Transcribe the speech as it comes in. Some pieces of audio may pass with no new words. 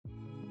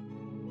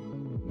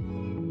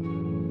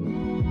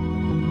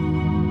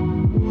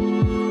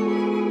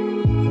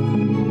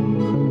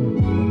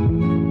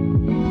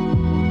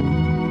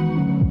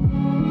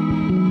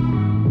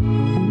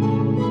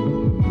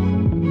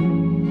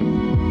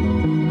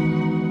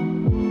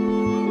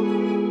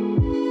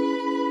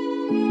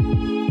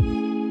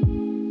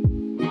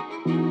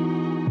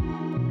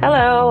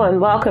and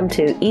welcome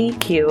to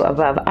EQ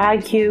Above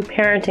IQ,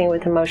 Parenting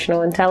with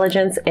Emotional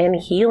Intelligence and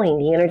Healing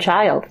the Inner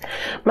Child.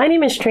 My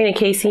name is Trina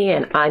Casey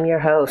and I'm your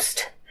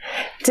host.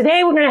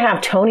 Today we're going to have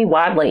Tony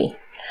Wadley.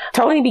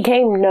 Tony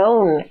became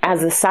known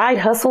as a side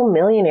hustle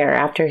millionaire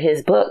after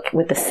his book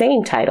with the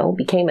same title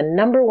became a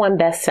 #1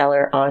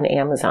 bestseller on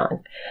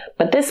Amazon.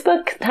 But this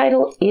book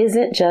title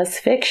isn't just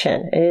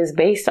fiction. It is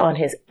based on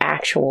his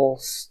actual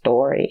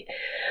story.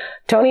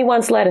 Tony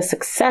once led a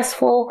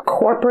successful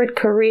corporate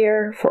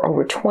career for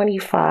over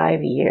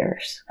 25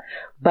 years.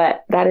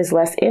 But that is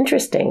less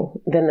interesting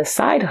than the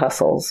side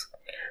hustles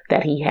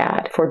that he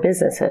had for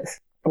businesses,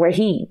 where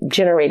he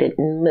generated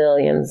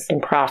millions in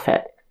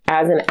profit.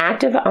 As an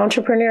active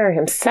entrepreneur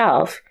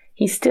himself,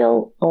 he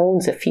still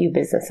owns a few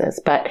businesses,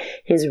 but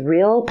his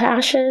real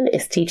passion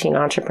is teaching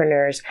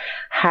entrepreneurs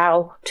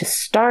how to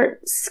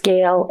start,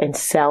 scale, and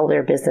sell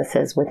their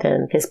businesses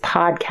within his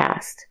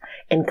podcast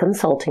and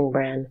consulting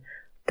brand,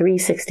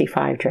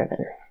 365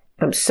 Driven.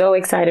 I'm so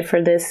excited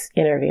for this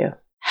interview.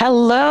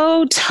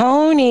 Hello,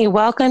 Tony.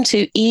 Welcome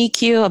to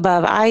EQ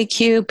Above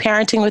IQ,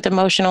 Parenting with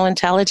Emotional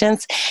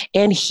Intelligence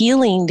and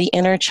Healing the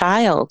Inner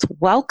Child.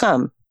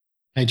 Welcome.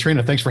 Hey,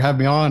 Trina, thanks for having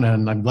me on,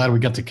 and I'm glad we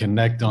got to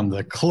connect on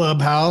the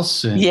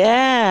Clubhouse. And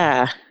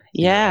Yeah.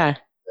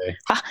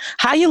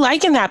 How you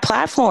liking that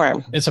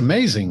platform? It's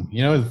amazing.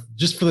 You know,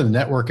 just for the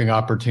networking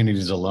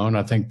opportunities alone,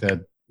 I think that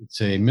it's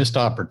a missed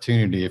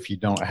opportunity if you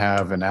don't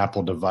have an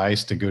Apple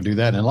device to go do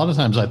that. And a lot of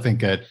times I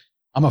think that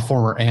I'm a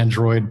former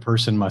Android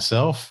person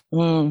myself.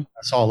 I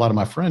saw a lot of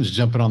my friends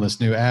jumping on this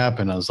new app,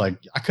 and I was like,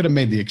 I could have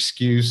made the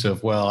excuse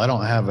of, well, I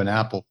don't have an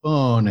Apple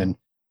phone. And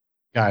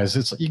guys,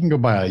 you can go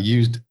buy a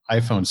used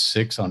iPhone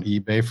 6 on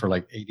eBay for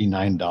like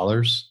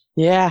 $89.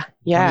 Yeah.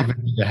 You don't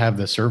even need to have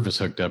the service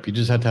hooked up. You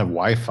just have to have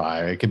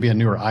Wi-Fi. It could be a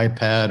newer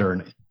iPad or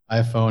an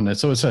iPhone. And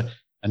so it's a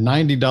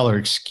 $90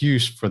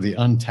 excuse for the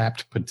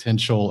untapped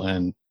potential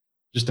and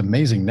just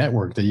amazing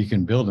network that you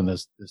can build in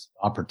this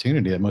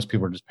opportunity that most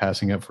people are just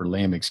passing up for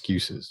lame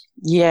excuses.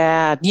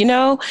 Yeah. You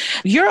know,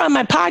 you're on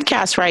my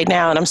podcast right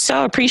now, and I'm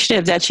so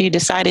appreciative that you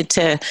decided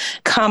to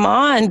come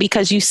on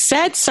because you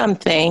said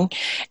something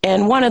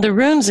in one of the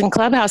rooms in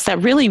Clubhouse that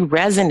really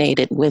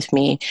resonated with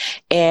me.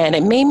 And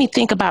it made me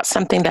think about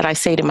something that I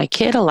say to my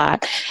kid a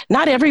lot.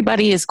 Not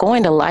everybody is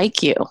going to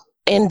like you.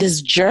 In this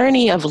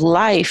journey of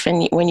life,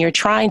 and when you're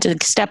trying to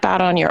step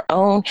out on your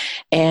own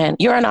and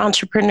you're an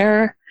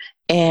entrepreneur,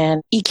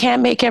 and you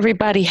can't make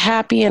everybody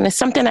happy. And it's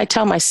something I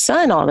tell my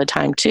son all the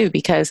time, too,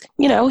 because,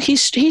 you know, he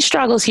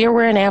struggles here.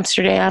 We're in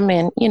Amsterdam,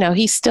 and, you know,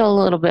 he's still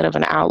a little bit of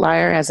an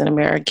outlier as an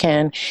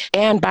American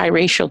and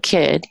biracial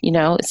kid. You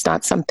know, it's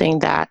not something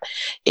that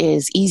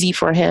is easy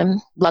for him.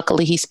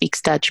 Luckily, he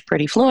speaks Dutch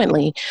pretty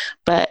fluently,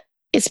 but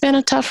it's been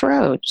a tough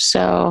road.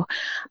 So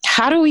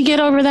how do we get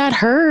over that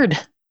herd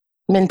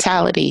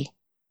mentality?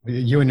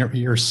 You and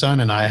your son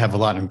and I have a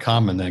lot in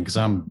common then, because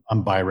I'm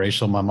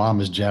biracial. My mom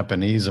is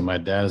Japanese and my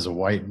dad is a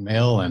white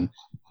male, and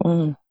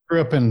grew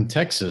up in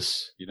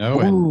Texas, you know.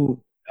 And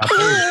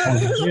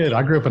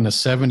I grew up in the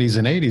 70s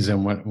and 80s,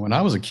 and when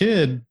I was a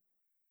kid,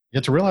 you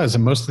have to realize that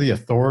most of the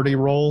authority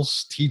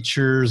roles,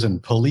 teachers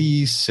and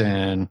police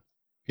and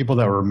people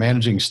that were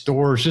managing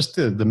stores, just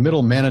the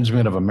middle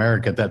management of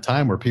America at that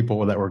time were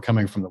people that were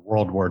coming from the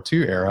World War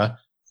II era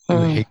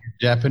who hated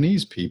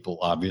Japanese people,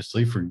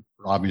 obviously, for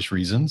obvious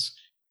reasons.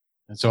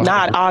 So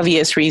not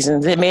obvious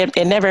reasons. It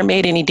never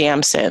made any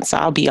damn sense.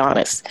 I'll be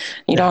honest.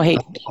 You don't hate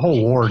the whole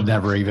war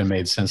never even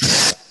made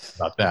sense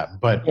about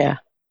that. But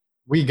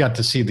we got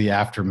to see the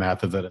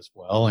aftermath of it as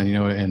well. And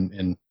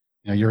and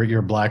you're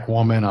a black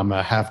woman. I'm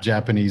a half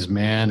Japanese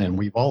man, and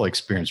we've all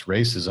experienced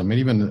racism.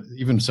 And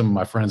even some of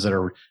my friends that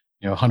are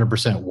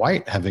 100%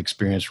 white have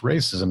experienced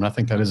racism. And I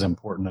think that is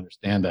important to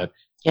understand that.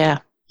 Yeah,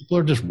 people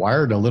are just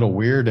wired a little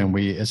weird, and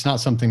it's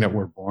not something that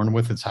we're born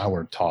with. It's how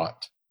we're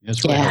taught.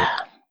 It's really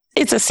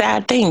It's a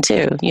sad thing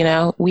too. You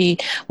know, we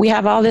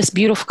have all this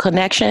beautiful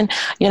connection.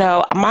 You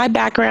know, my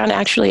background,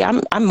 actually, I'm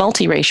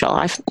multiracial.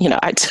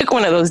 I took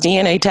one of those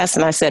DNA tests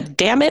and I said,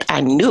 damn it, I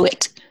knew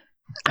it.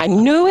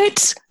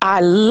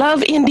 I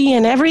love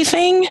Indian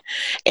everything.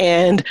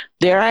 And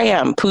there I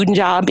am,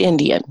 Punjab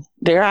Indian.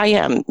 There I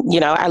am. You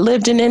know, I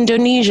lived in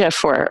Indonesia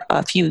for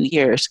a few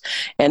years,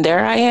 and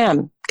there I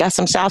am. Got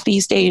some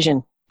Southeast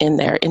Asian in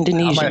there,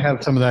 Indonesia. I might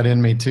have some of that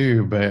in me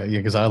too, but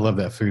because I love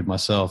that food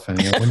myself. And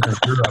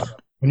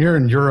when you're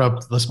in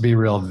Europe, let's be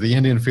real, the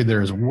Indian food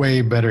there is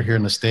way better here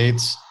in the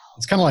States.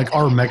 It's kind of like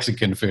our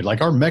Mexican food. Like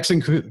our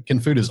Mexican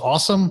food is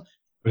awesome,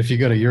 but if you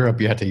go to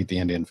Europe, you have to eat the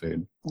Indian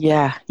food.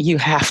 Yeah, you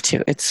have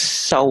to. It's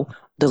so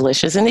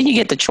delicious. And then you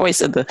get the choice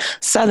of the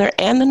Southern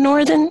and the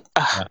Northern.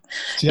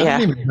 See, I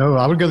didn't even know.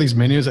 I would go to these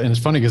menus, and it's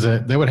funny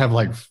because they would have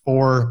like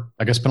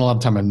I spent a lot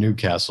of time in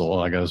Newcastle,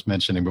 like I was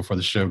mentioning before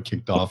the show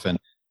kicked off, and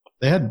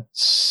they had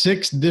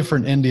 6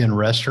 different Indian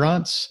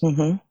restaurants.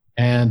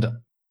 And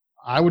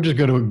I would just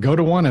go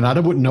to one, and I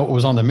wouldn't know what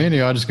was on the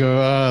menu. I just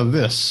go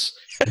this,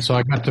 and so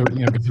I got to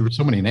there were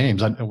so many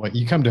names.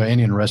 You come to an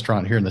Indian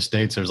restaurant here in the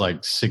States, there's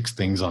like 6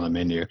 things on the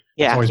menu.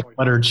 Yeah, it's always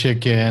butter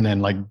chicken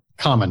and like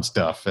common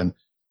stuff, and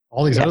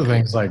all these other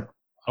things. Like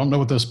I don't know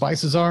what those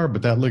spices are,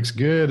 but that looks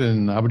good.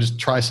 And I would just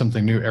try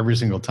something new every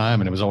single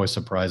time. And it was always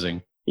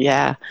surprising.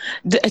 Yeah.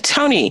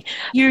 Tony,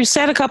 you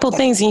said a couple of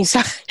things and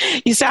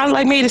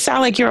made it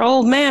sound like you're an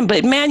old man,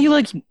 but man, you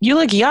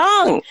look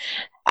young.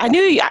 I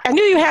knew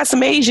you had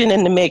some Asian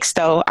in the mix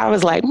though. I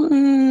was like,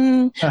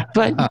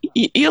 but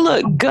you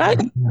look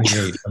good.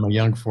 I'm a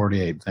young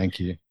 48. Thank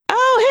you.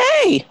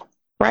 Oh, hey,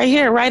 right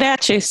here, right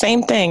at you.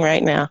 Same thing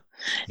right now.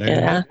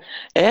 Yeah.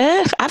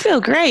 I feel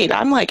great.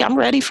 I'm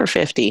ready for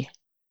 50,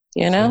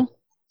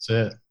 That's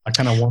it. I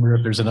kind of wonder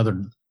if there's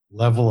another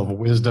level of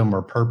wisdom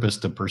or purpose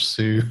to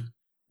pursue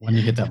when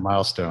you hit that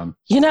milestone.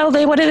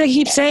 What do they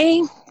keep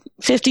saying?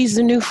 50 is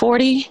the new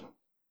 40.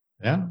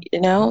 Yeah.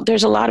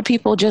 There's a lot of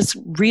people just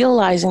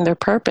realizing their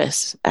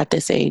purpose at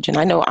this age. And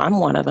I know I'm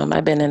one of them.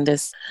 I've been doing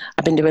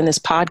this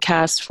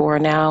podcast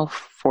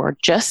for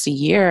just a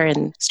year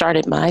and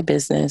started my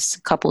business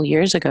a couple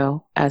years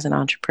ago as an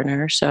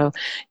entrepreneur. So,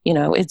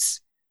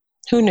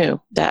 who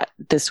knew that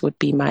this would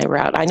be my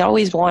route? I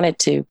always wanted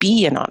to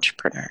be an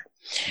entrepreneur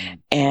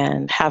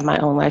and have my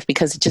own life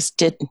because it just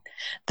didn't.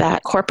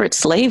 That corporate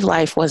slave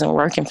life wasn't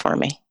working for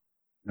me.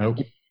 Nope.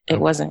 It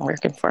wasn't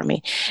working for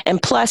me.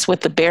 And plus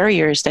with the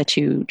barriers that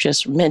you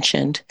just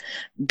mentioned,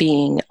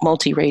 being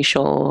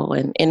multiracial,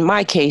 and in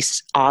my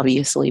case,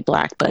 obviously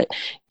Black, but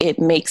it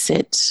makes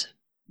it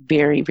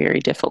very, very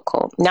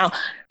difficult. Now,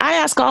 I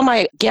ask all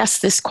my guests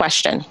this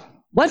question.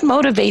 What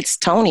motivates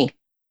Tony?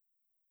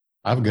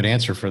 I have a good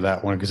answer for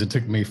that one because it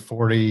took me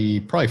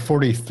probably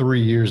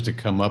 43 years to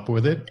come up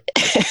with it.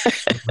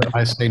 What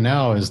I say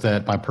now is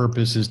that my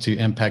purpose is to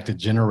impact a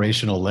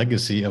generational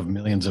legacy of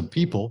millions of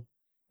people.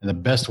 And the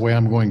best way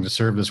I'm going to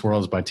serve this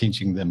world is by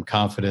teaching them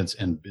confidence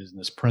and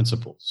business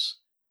principles.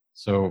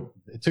 So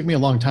it took me a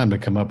long time to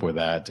come up with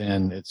that.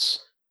 And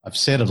I've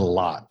said it a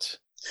lot,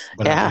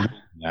 but I believe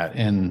in that.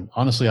 And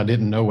honestly, I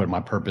didn't know what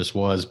my purpose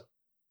was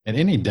at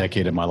any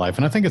decade of my life.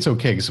 And I think it's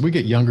okay because we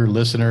get younger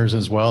listeners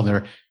as well. And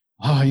they're,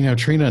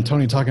 Trina and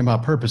Tony talking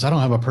about purpose. I don't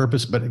have a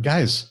purpose, but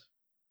guys,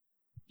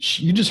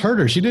 you just heard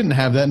her. She didn't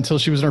have that until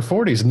she was in her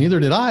 40s, and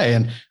neither did I.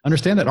 And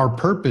understand that our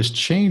purpose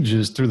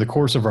changes through the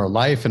course of our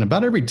life. And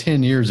about every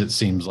 10 years, it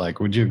seems like.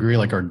 Would you agree?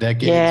 Like our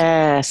decades?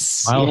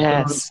 Yes.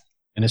 Yes.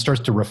 And it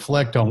starts to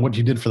reflect on what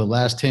you did for the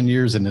last 10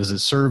 years. And is it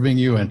serving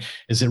you? And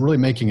is it really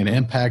making an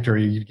impact? Or are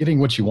you getting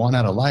what you want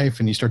out of life?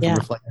 And you start to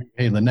reflect,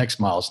 hey, the next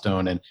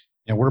milestone. And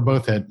we're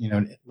both at,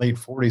 late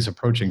 40s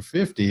approaching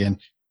 50. And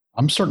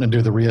I'm starting to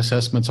do the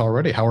reassessments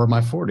already. How are my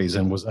 40s?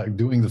 And was I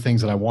doing the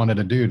things that I wanted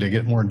to do to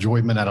get more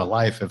enjoyment out of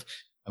life?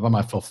 Am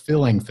I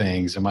fulfilling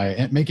things? Am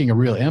I making a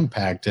real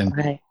impact?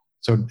 And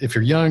so if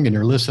you're young and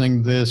you're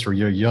listening to this, or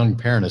you're a young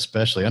parent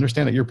especially,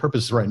 understand that your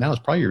purpose right now is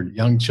probably your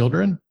young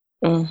children.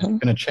 Mm-hmm. It's going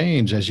to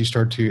change as you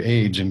start to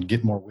age and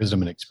get more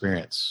wisdom and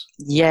experience.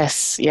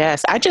 Yes,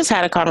 yes. I just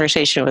had a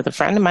conversation with a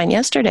friend of mine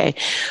yesterday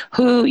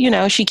who,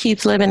 she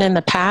keeps living in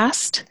the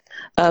past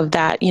of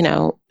that,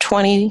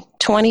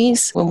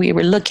 20s when we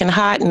were looking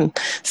hot and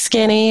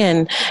skinny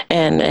and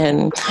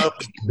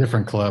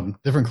different club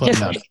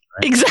now. Right?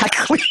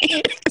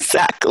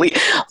 Exactly.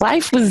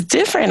 Life was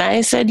different.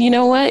 I said, you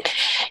know what?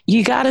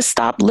 You got to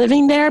stop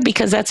living there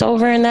because that's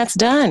over and that's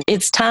done.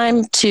 It's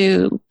time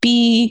to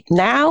be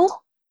now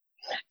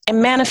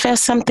and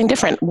manifest something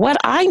different. What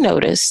I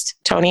noticed,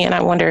 Tony, and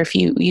I wonder if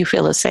you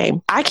feel the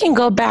same, I can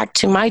go back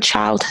to my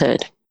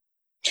childhood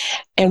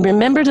and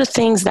remember the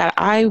things that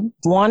I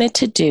wanted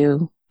to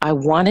do, I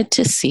wanted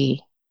to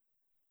see,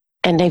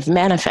 and they've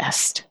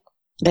manifested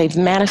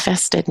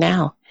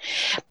now.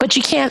 But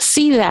you can't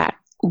see that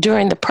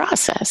during the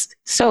process.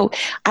 So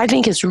I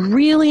think it's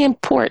really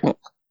important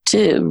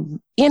to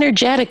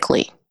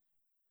energetically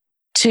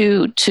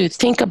to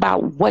think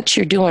about what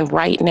you're doing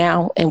right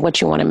now and what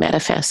you want to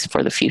manifest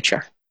for the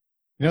future.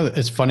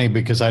 It's funny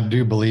because I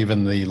do believe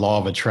in the law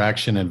of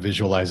attraction and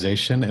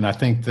visualization. And I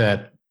think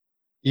that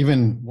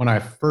even when I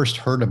first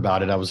heard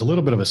about it, I was a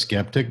little bit of a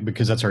skeptic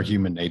because that's our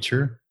human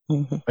nature.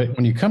 Mm-hmm. But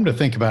when you come to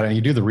think about it and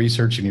you do the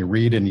research and you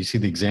read and you see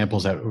the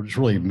examples that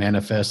really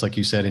manifest, like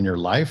you said, in your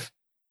life,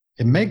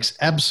 it makes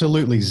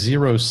absolutely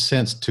zero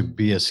sense to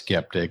be a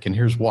skeptic. And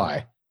here's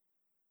why.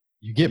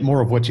 You get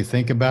more of what you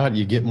think about,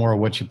 you get more of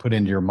what you put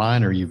into your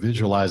mind or you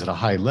visualize at a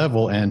high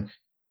level. And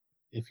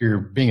if you're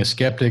being a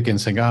skeptic and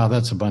saying,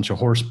 that's a bunch of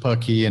horse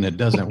pucky and it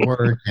doesn't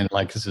work and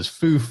like this is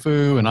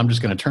foo-foo and I'm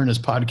just going to turn this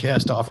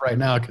podcast off right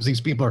now because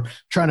these people are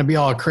trying to be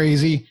all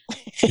crazy.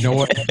 You know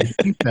what? If you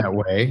think that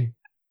way,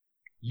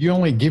 you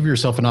only give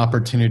yourself an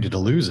opportunity to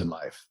lose in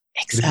life.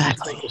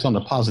 Exactly. Focus on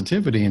the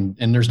positivity and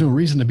there's no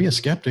reason to be a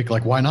skeptic.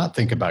 Like, why not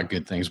think about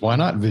good things? Why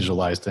not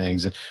visualize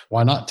things? And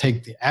why not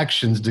take the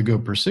actions to go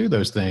pursue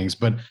those things?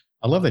 But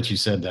I love that you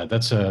said that.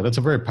 That's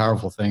a very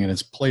powerful thing. And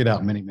it's played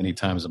out many, many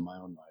times in my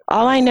own life.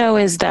 All I know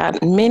is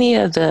that many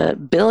of the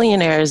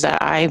billionaires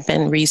that I've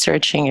been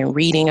researching and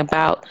reading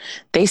about,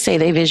 they say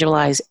they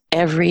visualize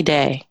every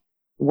day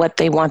what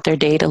they want their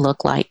day to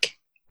look like,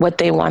 what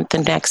they want the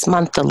next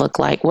month to look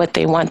like, what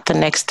they want the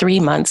next 3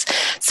 months,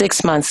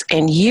 6 months,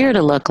 and year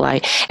to look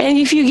like. And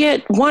if you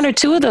get one or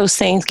two of those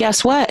things,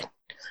 guess what?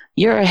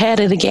 You're ahead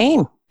of the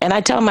game. And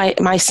I tell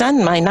my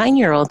son, my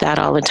 9-year-old, that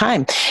all the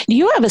time.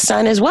 You have a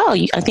son as well.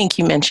 I think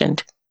you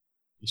mentioned.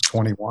 He's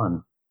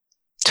 21.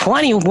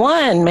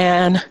 21,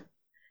 man.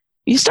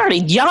 You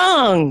started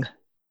young.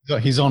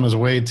 He's on his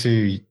way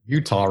to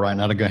Utah right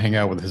now to go hang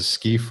out with his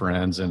ski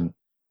friends and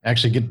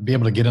actually be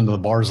able to get into the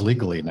bars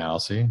legally now.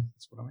 See,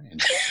 that's what I mean.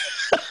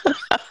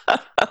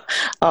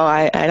 Oh,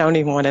 I don't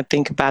even want to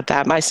think about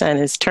that. My son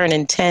is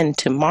turning 10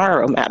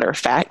 tomorrow, matter of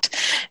fact,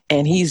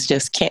 and he's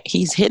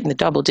hitting the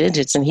double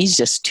digits, and he's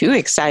just too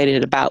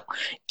excited about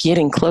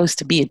getting close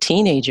to be a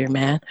teenager,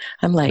 man.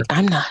 I'm like,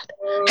 I'm not.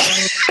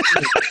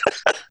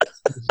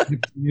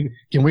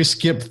 Can we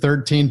skip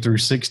 13 through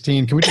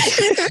 16? Can we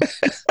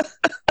just...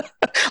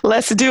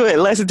 Let's do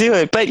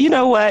it. But you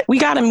know what? We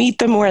got to meet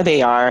them where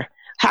they are.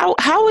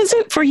 How is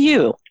it for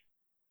you?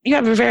 You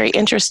have a very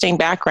interesting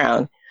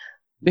background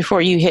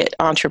before you hit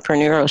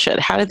entrepreneurship.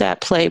 How did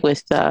that play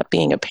with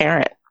being a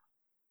parent?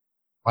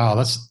 Wow,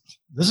 this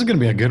is going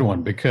to be a good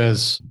one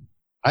because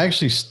I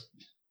actually,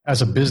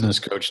 as a business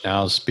coach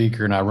now, as a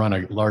speaker, and I run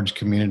a large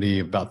community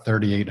of about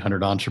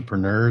 3,800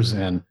 entrepreneurs,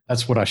 and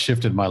that's what I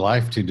shifted my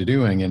life to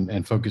doing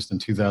and focused in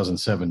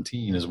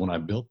 2017 is when I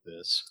built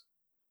this.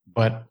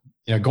 But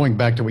going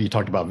back to what you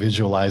talked about,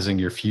 visualizing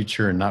your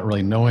future and not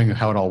really knowing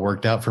how it all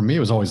worked out, for me, it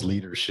was always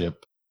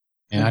leadership.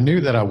 And I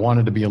knew that I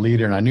wanted to be a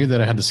leader, and I knew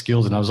that I had the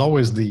skills, and I was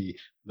always the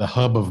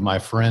hub of my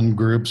friend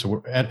groups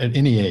at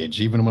any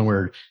age, even when we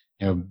were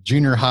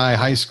junior high,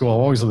 high school,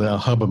 always the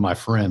hub of my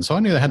friends. So I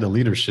knew I had the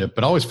leadership,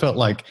 but I always felt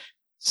like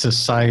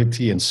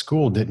society and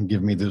school didn't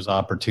give me those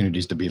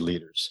opportunities to be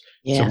leaders.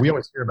 Yeah. So we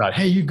always hear about,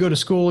 hey, you go to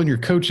school and your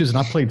coaches, and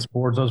I played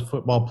sports, I was a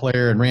football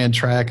player and ran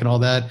track and all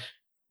that.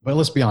 But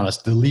let's be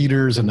honest, the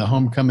leaders and the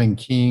homecoming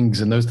kings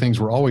and those things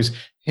were always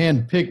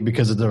handpicked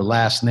because of their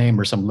last name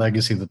or some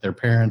legacy that their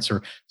parents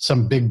or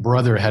some big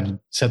brother had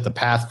set the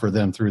path for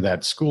them through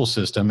that school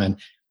system. And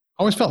I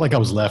always felt like I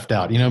was left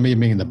out, me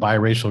being the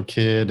biracial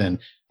kid, and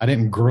I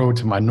didn't grow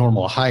to my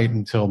normal height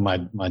until my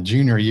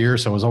junior year.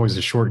 So I was always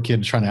a short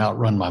kid trying to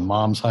outrun my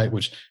mom's height,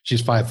 which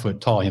she's 5 foot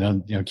tall,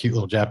 cute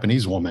little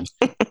Japanese woman.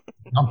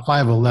 I'm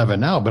 5'11"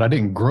 now, but I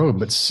didn't grow,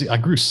 but I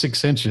grew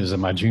 6 inches in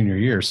my junior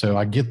year. So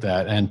I get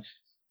that. And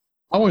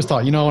I always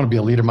thought, I want to be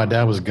a leader. My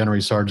dad was a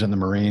gunnery sergeant in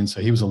the Marines, so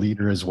he was a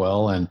leader as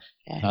well. And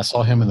I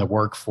saw him in the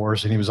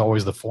workforce, and he was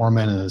always the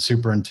foreman and the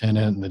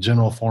superintendent and the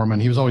general foreman.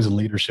 He was always in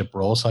leadership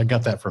roles, so I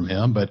got that from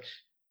him. But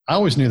I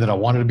always knew that I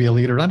wanted to be a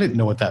leader. And I didn't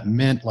know what that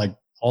meant, like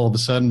all of a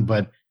sudden.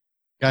 But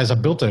guys, I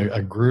built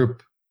a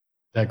group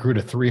that grew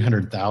to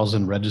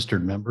 300,000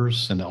 registered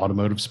members in the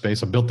automotive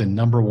space. I built the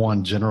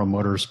 #1 General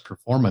Motors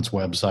performance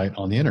website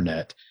on the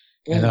internet.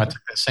 And then I took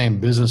that same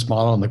business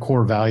model and the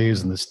core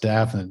values and the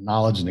staff and the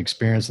knowledge and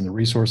experience and the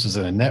resources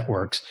and the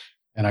networks,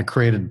 and I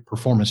created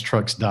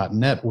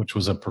performancetrucks.net, which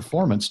was a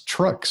performance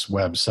trucks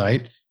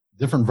website,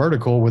 different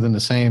vertical within the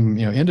same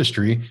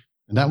industry,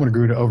 and that one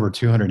grew to over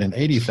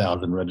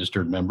 280,000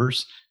 registered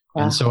members.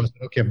 Wow. And so I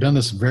said, okay, I've done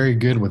this very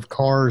good with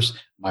cars.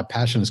 My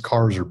passion is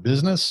cars or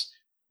business.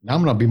 Now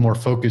I'm going to be more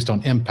focused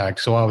on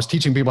impact. So I was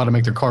teaching people how to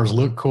make their cars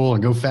look cool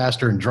and go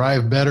faster and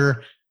drive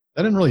better.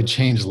 That didn't really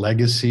change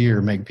legacy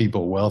or make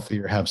people wealthy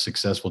or have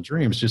successful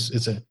dreams. Just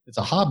it's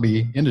a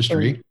hobby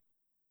industry,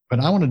 but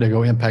I wanted to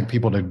go impact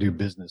people to do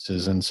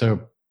businesses. And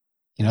so,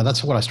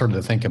 that's what I started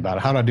to think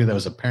about. How do I do that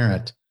as a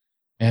parent?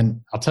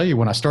 And I'll tell you,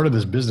 when I started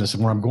this business,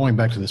 and where I'm going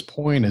back to this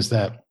point is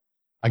that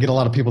I get a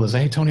lot of people that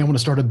say, hey, Tony, I want to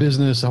start a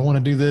business. I want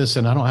to do this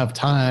and I don't have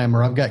time,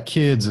 or I've got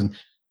kids. And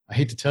I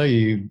hate to tell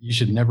you, you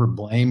should never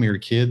blame your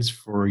kids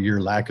for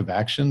your lack of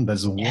action.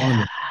 That's the one of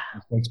the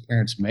mistakes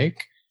parents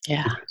make.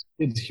 Yeah.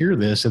 Kids hear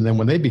this, and then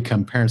when they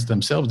become parents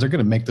themselves, they're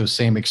going to make those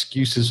same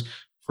excuses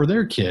for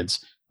their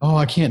kids. Oh,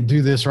 I can't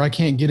do this, or I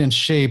can't get in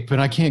shape, and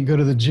I can't go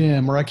to the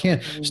gym, or I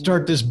can't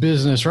start this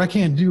business, or I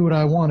can't do what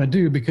I want to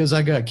do because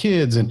I got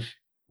kids. And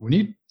when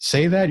you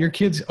say that, your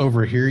kids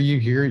overhear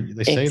you.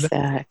 They say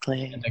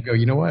exactly. That, and they go,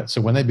 you know what?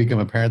 So when they become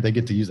a parent, they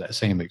get to use that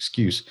same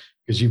excuse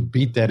because you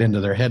beat that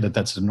into their head that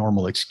that's a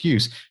normal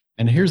excuse.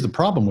 And here's the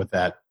problem with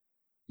that.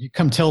 You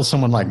come tell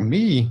someone like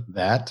me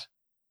that,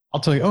 I'll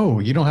tell you, oh,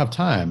 you don't have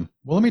time.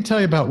 Well, let me tell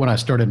you about when I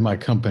started my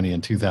company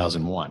in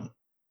 2001.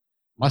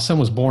 My son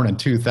was born in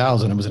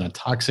 2000 and was in a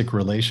toxic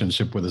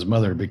relationship with his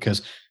mother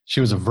because she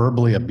was a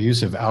verbally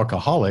abusive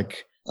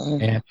alcoholic.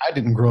 And I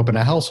didn't grow up in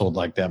a household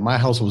like that. My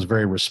household was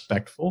very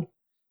respectful,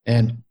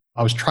 and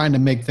I was trying to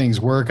make things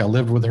work. I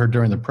lived with her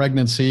during the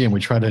pregnancy, and we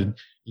tried to,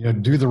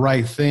 do the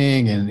right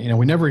thing. And,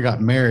 we never got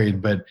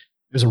married, but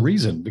there's a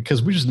reason,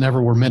 because we just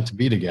never were meant to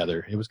be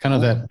together. It was kind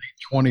of that late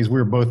 20s. We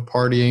were both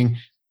partying.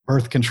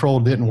 Birth control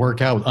didn't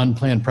work out with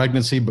unplanned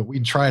pregnancy, but we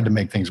tried to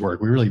make things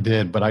work. We really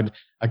did. But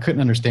I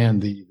couldn't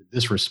understand the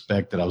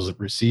disrespect that I was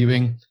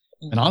receiving.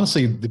 And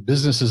honestly, the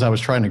businesses I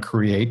was trying to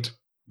create,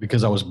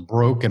 because I was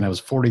broke and I was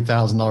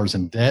 $40,000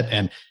 in debt,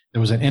 and there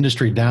was an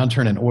industry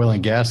downturn in oil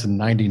and gas in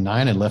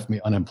 99 and left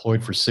me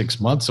unemployed for 6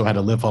 months. So I had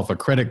to live off of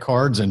credit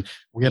cards, and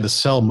we had to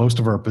sell most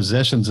of our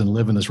possessions and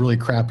live in this really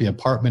crappy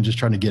apartment just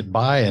trying to get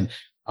by. And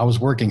I was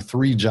working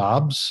 3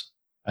 jobs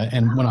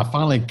And when I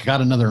finally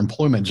got another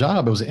employment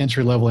job, it was an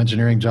entry-level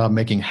engineering job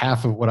making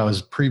half of what I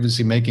was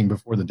previously making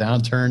before the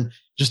downturn,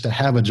 just to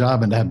have a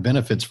job and to have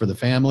benefits for the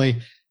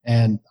family.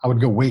 And I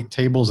would go wait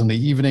tables in the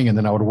evening, and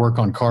then I would work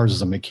on cars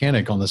as a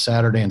mechanic on the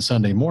Saturday and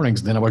Sunday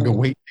mornings. Then I would go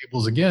wait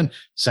tables again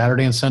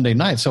Saturday and Sunday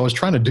night. So I was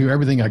trying to do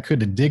everything I could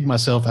to dig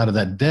myself out of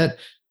that debt,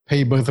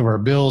 pay both of our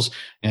bills,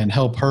 and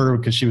help her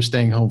because she was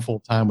staying home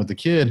full time with the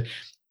kid.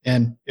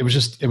 And it was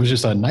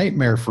just a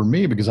nightmare for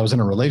me because I was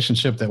in a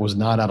relationship that was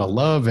not out of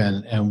love,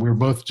 and we were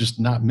both just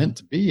not meant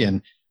to be.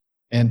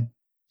 And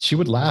she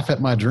would laugh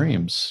at my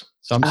dreams.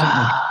 So I'm sitting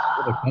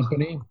with a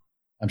company.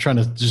 I'm trying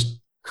to just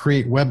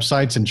create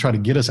websites and try to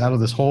get us out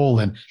of this hole,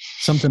 and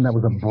something that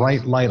was a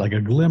bright light, like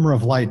a glimmer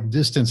of light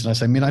distance. And I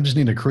said, I just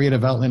need a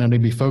creative outlet. I need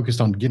to be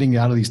focused on getting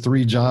out of these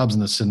 3 jobs in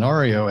the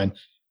scenario. And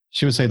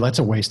she would say, that's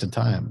a waste of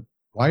time.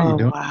 Why are you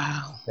doing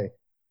that?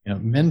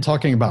 Men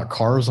talking about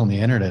cars on the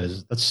internet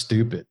that's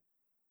stupid,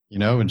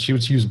 and she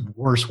would use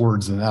worse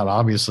words than that,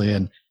 obviously.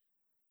 And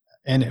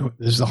it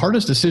was the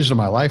hardest decision of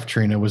my life,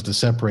 Trina, was to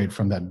separate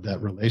from that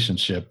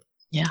relationship.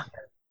 Yeah.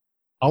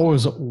 I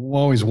was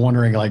always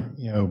wondering,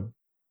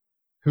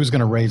 who's going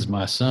to raise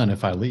my son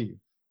if I leave?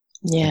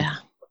 Yeah.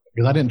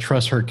 Because I didn't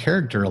trust her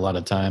character a lot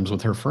of times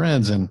with her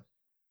friends. And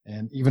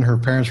even her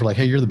parents were like,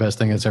 hey, you're the best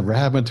thing that's ever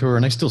happened to her.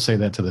 And they still say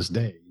that to this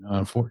day,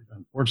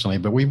 unfortunately.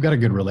 But we've got a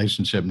good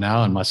relationship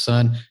now. And my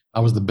son, I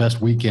was the best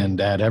weekend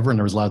dad ever. And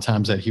there was a lot of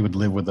times that he would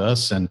live with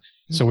us. And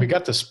so we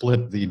got to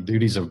split the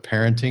duties of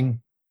parenting.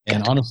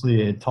 And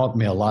honestly, it taught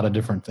me a lot of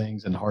different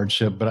things and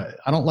hardship. But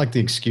I don't like the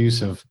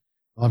excuse of,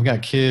 well, I've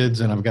got kids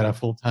and I've got a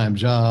full-time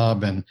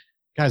job. And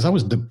guys, I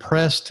was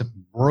depressed,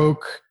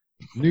 broke,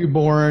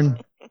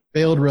 newborn,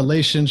 failed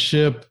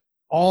relationship,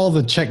 all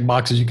the check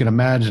boxes you can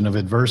imagine of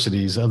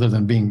adversities other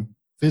than being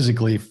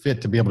physically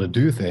fit to be able to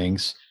do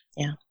things.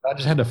 Yeah. I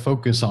just had to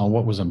focus on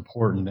what was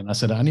important. And I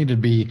said, I need to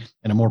be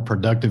in a more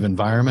productive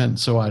environment.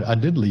 So I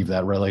did leave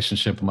that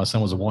relationship when my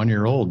son was 1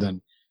 year old.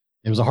 And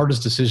it was the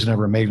hardest decision I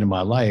ever made in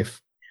my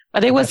life.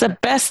 But it was the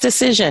best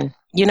decision.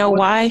 You know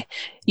why?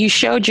 You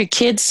showed your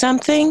kids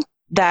something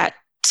that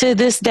to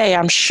this day,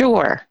 I'm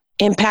sure,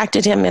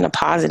 impacted him in a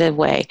positive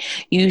way.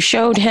 You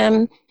showed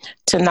him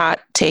to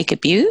not take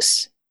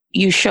abuse.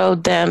 You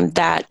showed them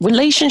that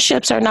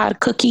relationships are not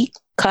cookie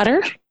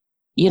cutter.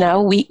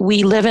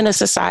 We live in a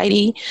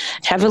society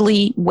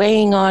heavily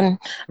weighing on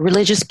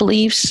religious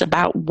beliefs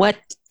about what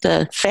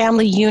the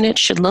family unit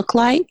should look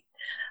like,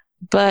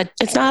 but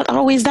it's not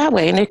always that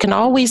way. And there can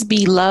always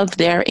be love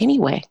there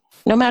anyway,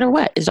 no matter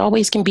what. It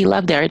always can be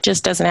love there. It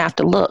just doesn't have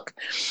to look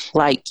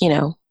like,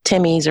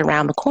 Timmy's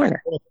around the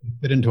corner.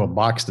 Fit into a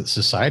box that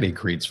society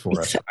creates for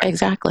us.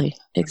 Exactly.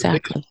 The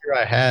biggest fear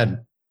I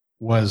had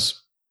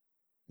was,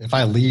 if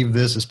I leave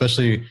this,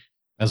 especially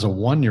as a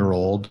 1 year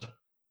old,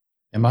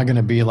 am I going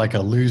to be like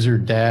a loser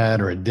dad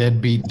or a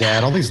deadbeat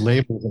dad? All these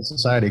labels that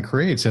society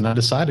creates. And I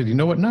decided, you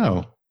know what?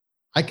 No,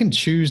 I can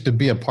choose to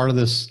be a part of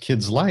this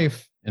kid's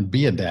life and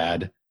be a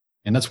dad.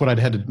 And that's what I'd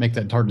had to make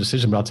that hard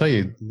decision. But I'll tell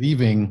you,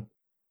 leaving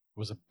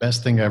was the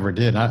best thing I ever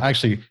did. And I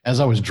actually, as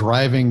I was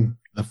driving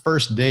the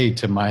first day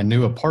to my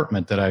new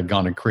apartment that I had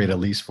gone to create a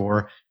lease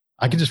for,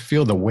 I could just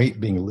feel the weight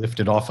being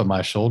lifted off of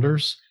my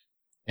shoulders.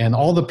 And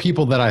all the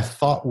people that I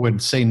thought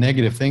would say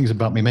negative things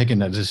about me making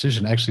that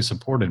decision actually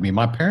supported me.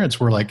 My parents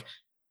were like,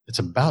 it's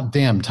about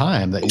damn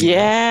time that you.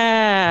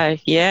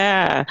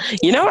 Yeah.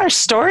 Our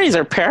stories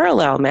are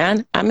parallel,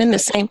 man. I'm in the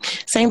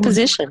same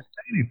position.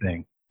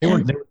 Anything. They were,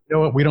 you know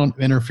what? We don't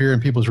interfere in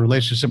people's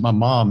relationship. My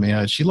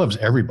mom, she loves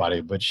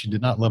everybody, but she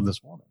did not love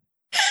this woman.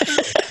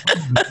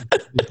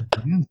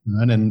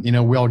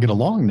 And we all get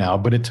along now,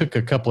 but it took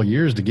a couple of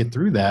years to get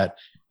through that.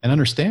 And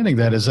understanding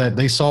that is that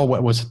they saw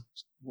what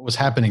was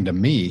happening to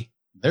me,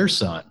 their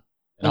son,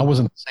 and I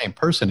wasn't the same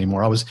person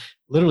anymore. I was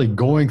literally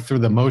going through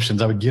the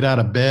motions. I would get out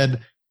of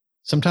bed,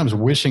 sometimes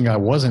wishing I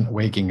wasn't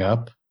waking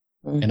up,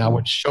 and I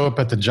would show up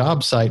at the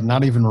job site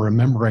not even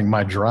remembering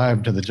my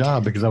drive to the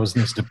job because I was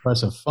in this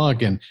depressive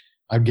funk. And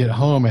I'd get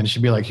home and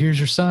she'd be like, here's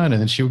your son.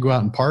 And then she would go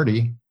out and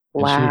party.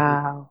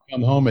 Wow. She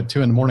would come home at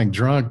 2 a.m.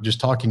 drunk, just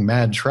talking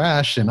mad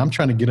trash. And I'm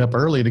trying to get up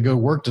early to go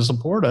work to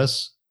support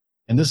us.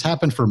 And this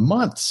happened for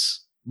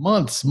months. And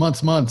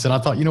I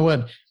thought, you know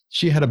what?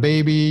 She had a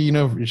baby,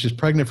 she's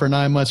pregnant for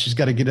 9 months. She's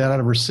got to get it out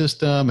of her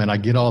system. And I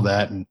get all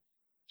that. And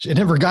it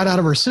never got out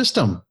of her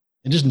system.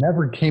 It just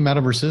never came out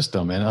of her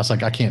system. And I was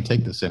like, I can't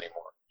take this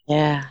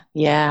anymore.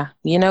 Yeah.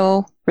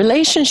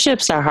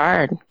 Relationships are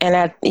hard.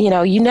 And you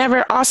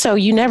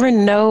never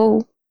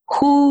know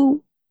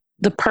who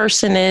the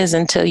person is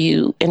until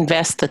you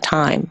invest the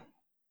time.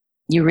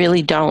 You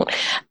really don't.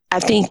 I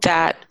think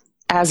that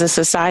as a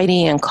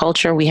society and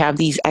culture, we have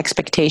these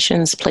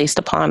expectations placed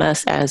upon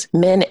us as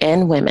men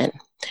and women.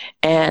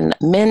 And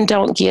men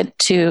don't get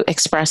to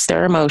express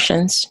their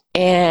emotions.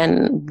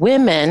 And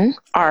women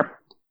are,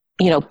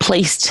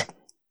 placed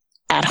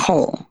at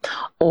home,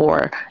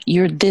 or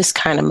you're this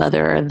kind of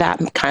mother or that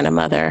kind of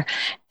mother.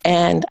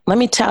 And let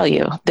me tell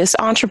you, this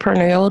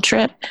entrepreneurial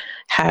trip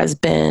has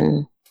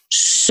been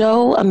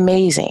so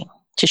amazing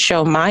to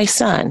show my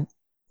son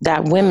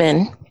that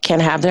women can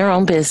have their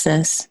own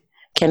business,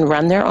 can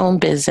run their own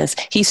business.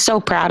 He's so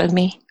proud of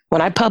me.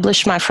 When I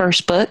published my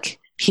first book,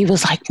 he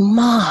was like,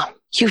 Mom,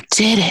 you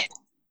did it.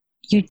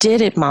 You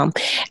did it, Mom.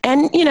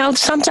 And,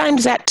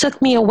 sometimes that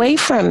took me away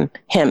from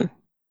him,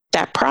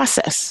 that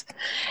process.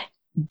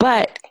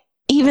 But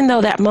even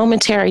though that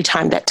momentary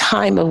time, that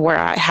time of where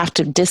I have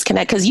to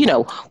disconnect, because,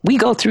 we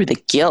go through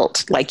the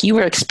guilt, like you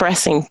were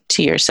expressing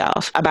to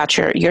yourself about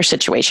your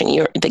situation,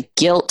 the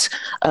guilt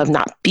of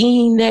not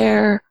being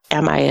there.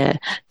 Am I a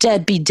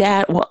deadbeat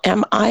dad? Well,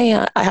 am I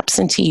an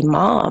absentee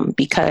mom?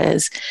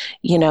 Because,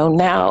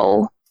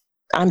 now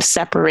I'm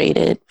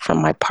separated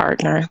from my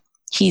partner.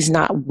 He's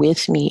not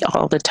with me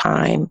all the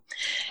time.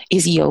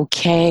 Is he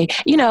okay?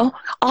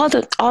 All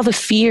the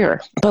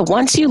fear. But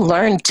once you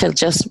learn to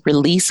just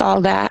release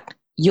all that,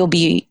 you'll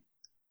be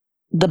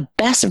the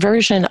best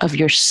version of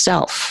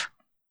yourself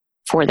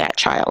for that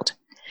child.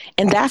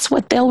 And that's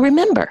what they'll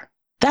remember.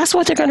 That's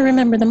what they're going to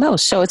remember the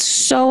most. So it's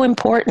so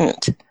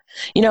important.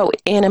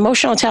 In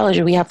emotional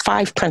intelligence, we have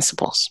 5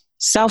 principles: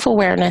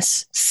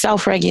 self-awareness,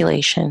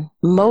 self-regulation,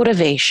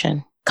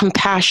 motivation,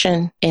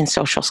 compassion, and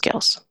social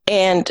skills.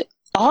 And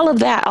all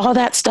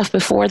that stuff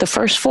before the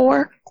first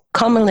 4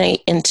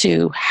 culminate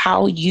into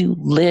how you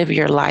live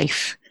your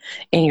life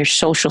and your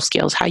social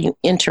skills, how you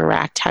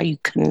interact, how you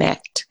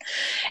connect.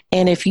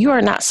 And if you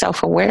are not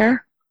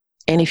self-aware,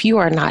 and if you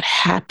are not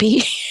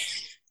happy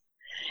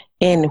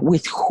and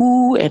with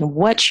who and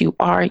what you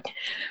are,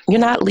 you're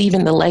not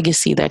leaving the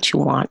legacy that you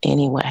want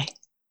anyway.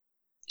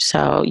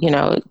 So,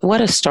 what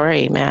a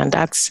story, man.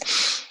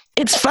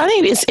 It's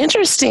funny. It's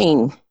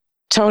interesting,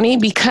 Tony,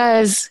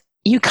 because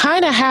you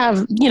kind of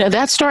have,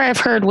 that story I've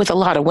heard with a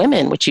lot of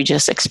women, which you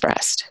just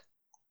expressed.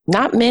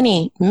 Not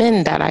many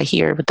men that I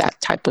hear with that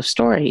type of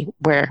story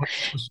where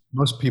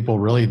most people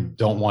really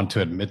don't want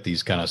to admit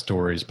these kind of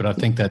stories, but I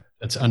think that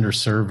it's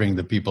underserving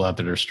the people out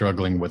there that are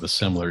struggling with a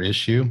similar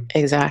issue.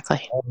 Exactly.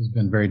 I've always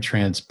been very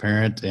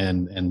transparent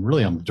and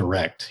really I'm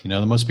direct.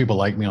 The most people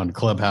like me on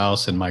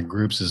Clubhouse and my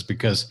groups is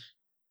because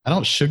I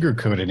don't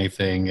sugarcoat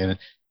anything. And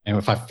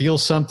if I feel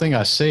something,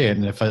 I say it.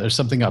 And if there's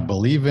something I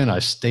believe in, I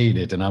state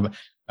it. And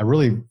I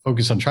really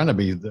focus on trying to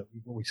be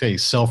what we say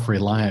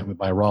self-reliant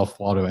by Ralph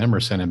Waldo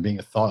Emerson, and being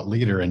a thought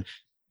leader and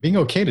being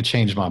okay to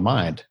change my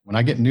mind. When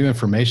I get new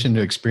information,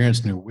 new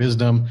experience, new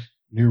wisdom,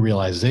 new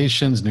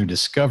realizations, new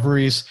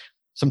discoveries,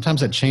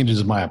 sometimes that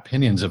changes my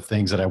opinions of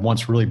things that I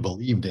once really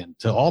believed in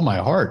to all my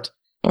heart.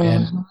 Mm-hmm.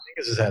 And the thing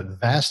is that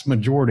vast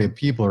majority of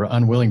people are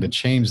unwilling to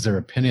change their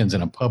opinions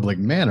in a public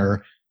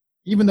manner,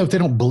 even though they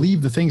don't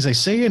believe the things they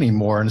say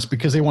anymore. And it's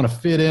because they want to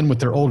fit in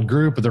with their old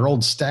group, or their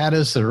old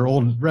status, their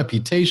old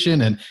reputation.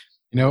 And,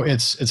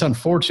 it's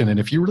unfortunate.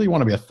 If you really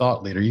want to be a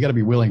thought leader, you got to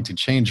be willing to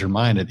change your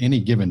mind at any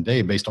given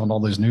day based on all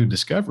those new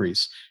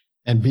discoveries,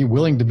 and be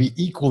willing to be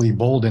equally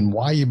bold in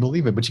why you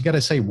believe it. But you got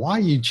to say why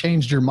you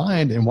changed your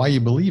mind and why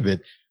you believe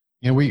it.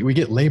 We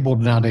get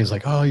labeled nowadays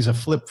like, oh, he's a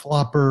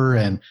flip-flopper,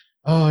 and,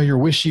 oh, you're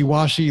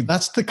wishy-washy.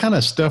 That's the kind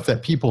of stuff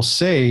that people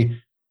say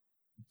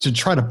to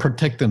try to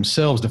protect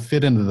themselves, to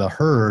fit into the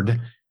herd,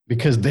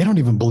 because they don't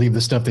even believe the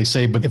stuff they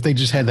say. But if they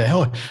just had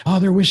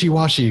they're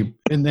wishy-washy,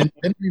 and then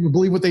they don't even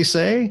believe what they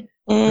say,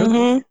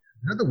 mm-hmm.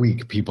 they're the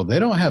weak people. They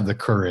don't have the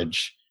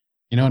courage,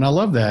 and I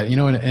love that,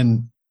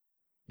 and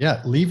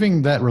yeah,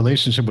 leaving that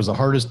relationship was the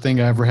hardest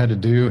thing I ever had to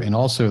do, and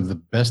also the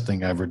best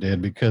thing I ever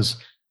did, because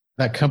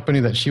that company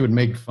that she would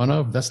make fun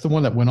of, that's the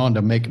one that went on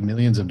to make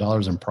millions of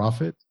dollars in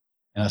profit.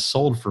 And I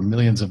sold for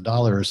millions of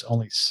dollars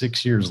only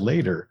 6 years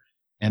later.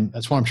 And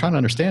that's what I'm trying to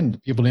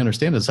understand. People to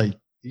understand is like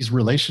these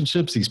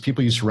relationships, these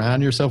people you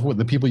surround yourself with,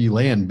 the people you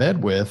lay in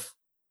bed with,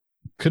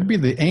 could be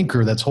the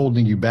anchor that's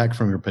holding you back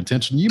from your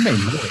potential. You may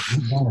know it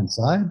deep down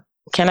inside.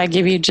 Can I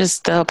give you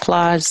just the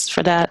applause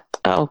for that?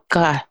 Oh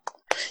God,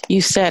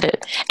 you said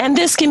it. And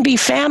this can be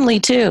family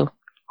too.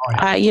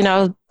 Oh,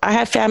 yeah. I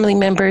have family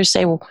members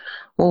say,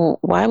 well,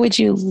 why would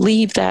you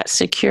leave that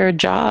secure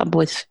job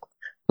with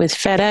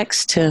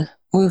FedEx to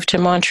move to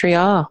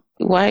Montreal?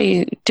 Why are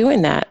you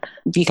doing that?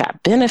 You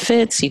got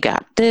benefits, you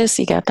got this,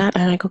 you got that.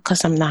 And I go,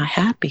 because I'm not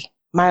happy.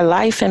 My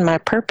life and my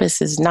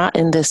purpose is not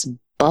in this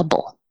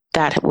bubble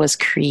that was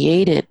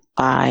created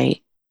by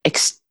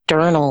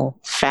external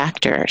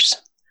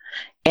factors.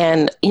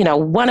 And,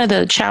 one of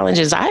the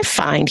challenges I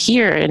find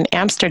here in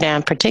Amsterdam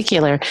in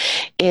particular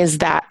is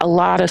that a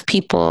lot of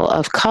people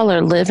of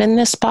color live in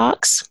this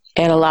box,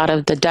 and a lot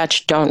of the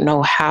Dutch don't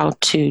know how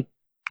to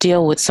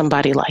deal with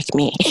somebody like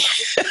me.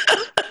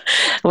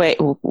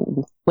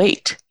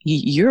 Wait,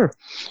 you're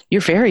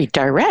very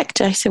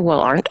direct. I said, well,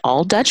 aren't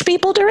all Dutch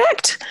people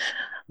direct?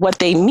 What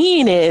they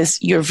mean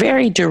is you're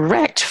very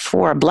direct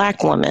for a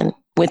Black woman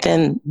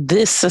within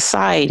this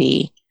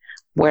society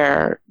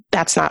where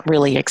that's not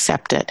really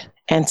accepted.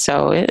 And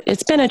so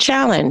it's been a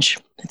challenge.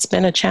 It's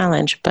been a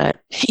challenge, but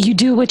you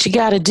do what you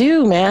got to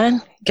do, man.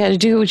 You got to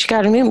do what you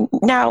got to do.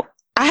 Now,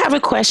 I have a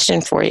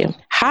question for you.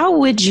 How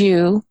would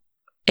you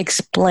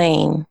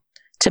explain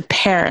to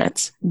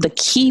parents the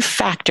key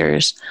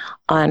factors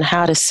on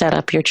how to set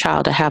up your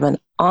child to have an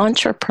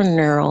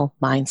entrepreneurial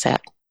mindset?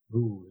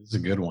 Ooh, this is a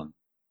good one.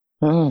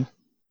 Mm.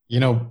 You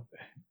know,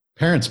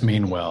 parents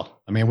mean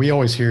well. I mean, we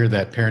always hear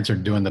that parents are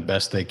doing the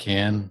best they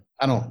can.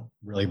 I don't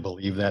really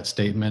believe that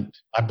statement.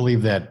 I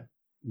believe that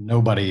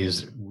nobody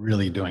is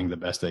really doing the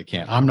best they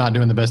can. I'm not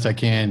doing the best I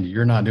can.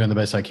 You're not doing the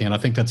best I can. I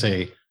think it's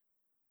a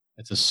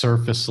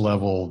surface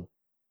level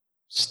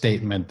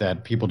statement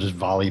that people just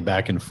volley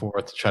back and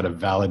forth to try to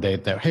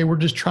validate that, hey, we're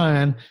just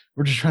trying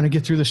to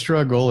get through the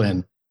struggle.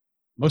 And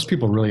most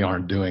people really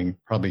aren't doing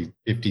probably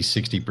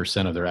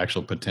 50-60% of their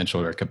actual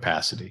potential or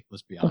capacity.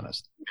 Let's be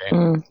honest. Okay?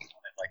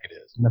 Like it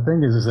is. And the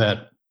thing is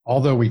that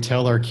although we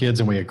tell our kids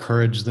and we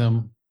encourage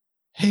them,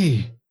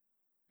 hey,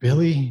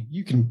 Billy,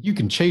 you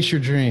can chase your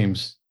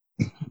dreams.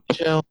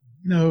 Michelle,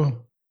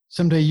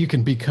 someday you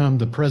can become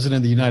the president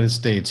of the United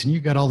States, and you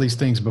got all these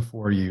things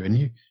before you, and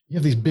you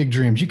have these big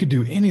dreams. You could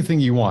do anything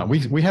you want.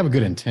 We have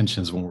good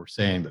intentions when we're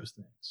saying those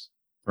things,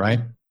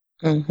 right?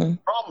 Mm-hmm. The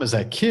problem is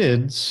that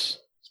kids,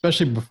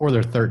 especially before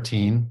they're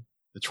 13,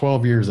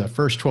 that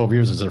first 12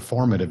 years is their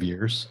formative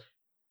years.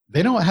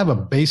 They don't have a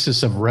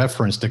basis of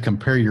reference to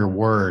compare your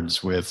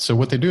words with. So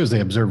what they do is they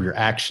observe your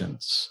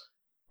actions,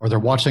 or they're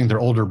watching their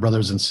older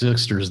brothers and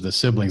sisters, the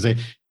siblings.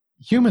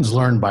 Humans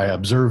learn by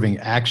observing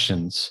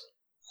actions.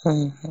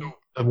 Mm-hmm.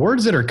 The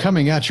words that are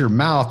coming out your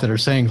mouth that are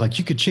saying, like,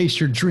 you could chase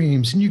your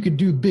dreams and you could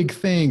do big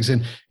things,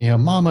 and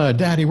mama,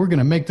 daddy, we're going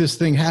to make this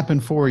thing happen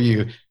for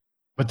you.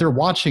 But they're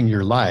watching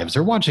your lives.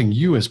 They're watching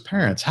you as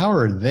parents. How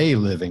are they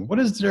living? What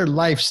is their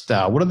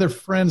lifestyle? What are their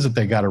friends that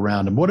they got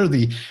around them? What are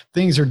the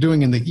things they're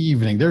doing in the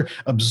evening? They're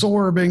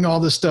absorbing all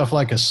this stuff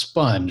like a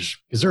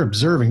sponge because they're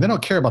observing. They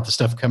don't care about the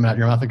stuff coming out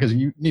your mouth, because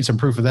you need some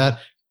proof of that.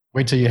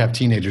 Wait till you have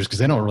teenagers, because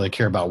they don't really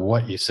care about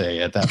what you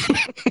say at that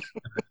point.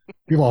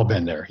 We've all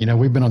been there.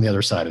 We've been on the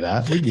other side of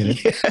that. We get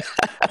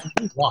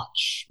it.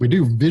 We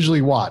do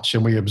visually watch,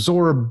 and we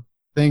absorb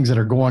things that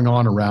are going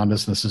on around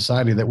us in the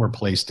society that we're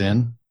placed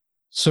in.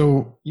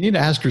 So you need to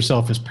ask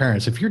yourself as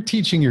parents, if you're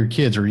teaching your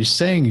kids, or you're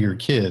saying to your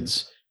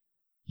kids,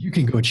 you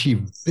can go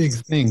achieve big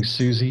things,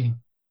 Susie.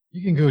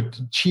 You can go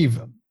achieve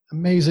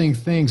amazing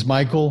things,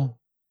 Michael.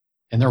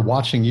 And they're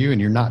watching you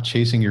and you're not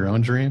chasing your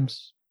own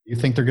dreams. You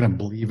think they're going to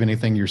believe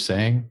anything you're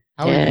saying?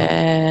 How are you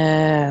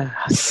going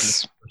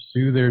to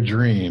pursue their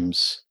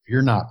dreams if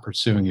you're not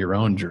pursuing your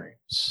own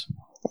dreams?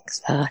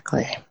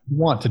 Exactly. You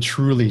want to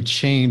truly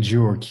change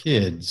your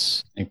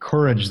kids,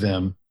 encourage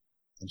them,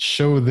 and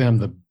show them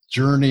the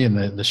journey and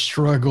the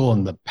struggle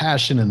and the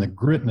passion and the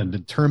grit and the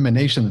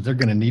determination that they're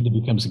going to need to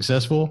become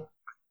successful.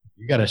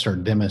 You got to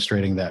start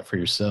demonstrating that for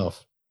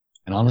yourself.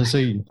 And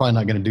honestly, you're probably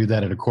not going to do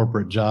that at a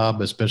corporate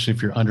job, especially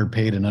if you're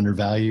underpaid and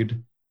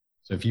undervalued.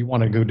 So if you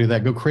want to go do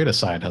that, go create a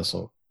side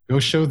hustle. Go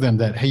show them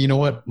that, hey, you know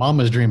what?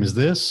 Mama's dream is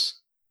this.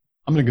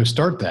 I'm going to go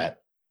start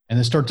that, and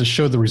then start to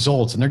show the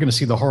results. And they're going to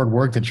see the hard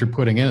work that you're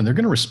putting in, and they're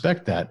going to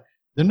respect that.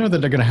 They know that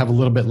they're going to have a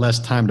little bit less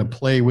time to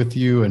play with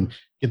you and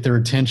get their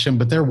attention,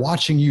 but they're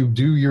watching you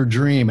do your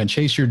dream and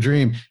chase your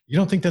dream. You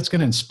don't think that's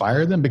going to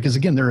inspire them? Because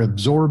again, they're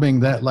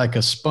absorbing that like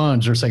a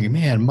sponge. They're saying,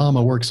 man,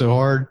 mama worked so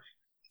hard.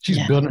 She's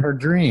building her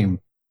dream.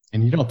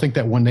 And you don't think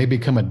that when they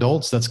become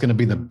adults, that's going to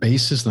be the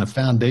basis and the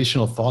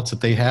foundational thoughts that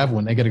they have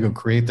when they got to go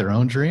create their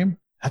own dream?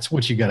 That's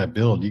what you got to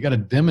build. You got to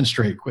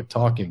demonstrate, quit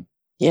talking.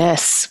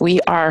 Yes, we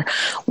are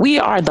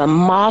the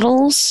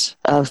models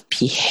of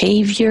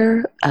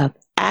behavior, of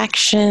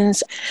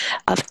actions,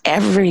 of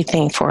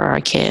everything for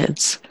our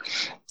kids.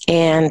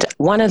 And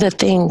one of the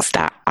things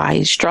that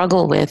I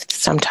struggle with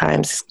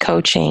sometimes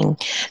coaching,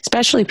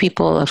 especially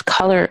people of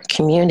color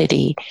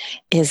community,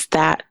 is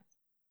that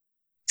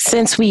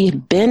since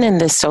we've been in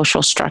this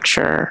social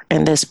structure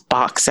and this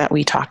box that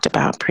we talked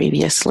about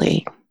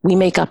previously, we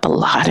make up a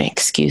lot of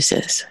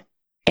excuses.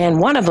 And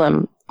one of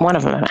them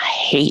I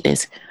hate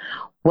is,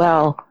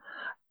 well,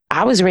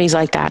 I was raised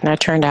like that and I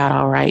turned out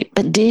all right.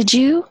 But did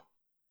you?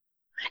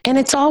 And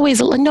it's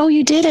always, no,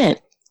 you didn't.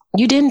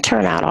 You didn't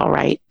turn out all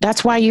right.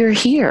 That's why you're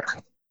here.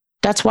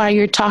 That's why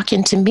you're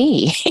talking to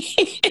me.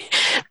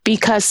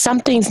 Because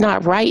something's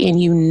not right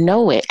and you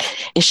know it.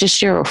 It's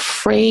just you're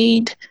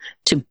afraid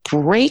to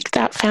break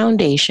that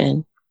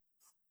foundation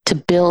to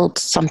build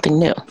something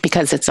new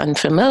because it's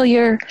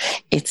unfamiliar,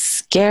 it's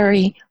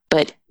scary.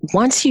 But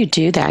once you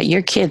do that,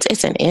 your kids,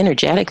 it's an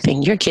energetic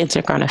thing. Your kids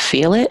are going to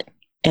feel it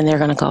and they're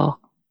going to go,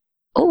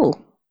 oh,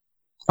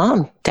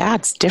 Mom,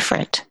 Dad's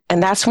different.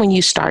 And that's when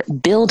you start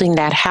building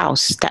that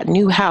house, that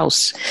new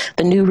house,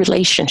 the new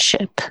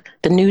relationship,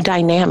 the new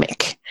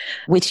dynamic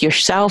with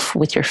yourself,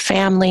 with your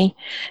family.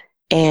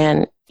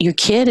 And your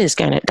kid is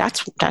going to,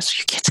 that's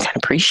your kid's going to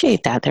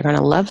appreciate that. They're going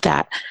to love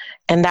that.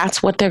 And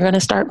that's what they're going to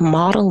start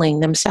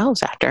modeling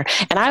themselves after.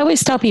 And I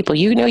always tell people,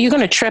 you're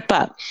going to trip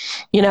up,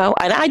 and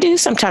I do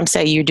sometimes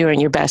say you're doing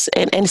your best.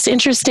 And it's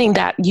interesting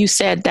that you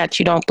said that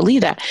you don't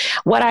believe that.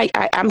 What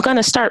I'm going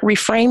to start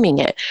reframing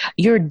it.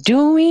 You're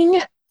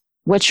doing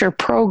what you're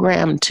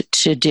programmed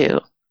to do.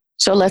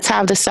 So let's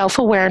have the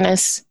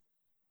self-awareness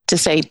to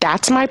say,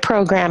 that's my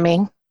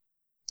programming.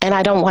 And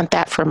I don't want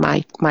that for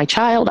my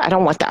child. I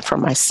don't want that for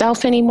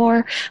myself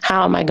anymore.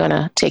 How am I going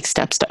to take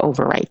steps to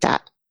overwrite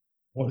that?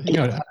 Well,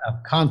 out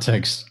of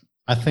context,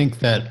 I think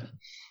that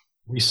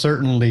we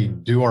certainly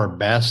do our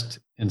best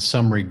in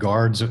some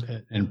regards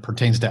and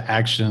pertains to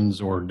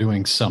actions or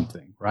doing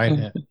something, right?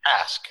 A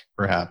task,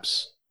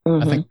 perhaps.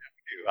 I think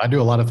I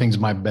do a lot of things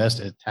my best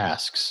at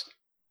tasks,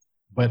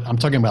 but I'm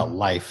talking about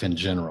life in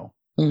general.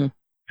 And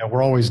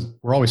we're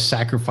always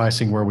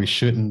sacrificing where we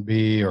shouldn't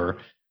be, or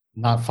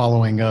not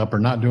following up, or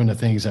not doing the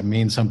things that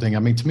mean something. I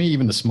mean, to me,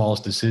 even the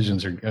smallest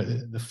decisions are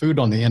the food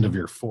on the end of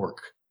your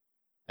fork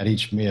at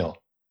each meal.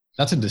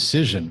 That's a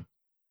decision.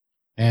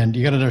 And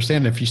you got to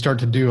understand, if you start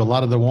to do a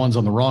lot of the ones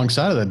on the wrong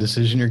side of that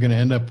decision, you're going to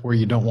end up where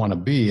you don't want to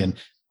be. And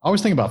I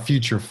always think about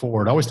future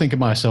forward. I always think of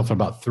myself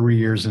about 3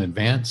 years in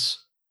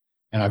advance.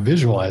 And I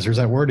visualize, there's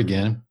that word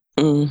again.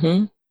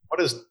 What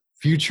does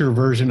future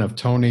version of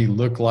Tony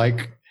look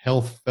like?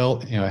 Health,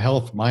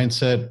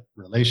 mindset,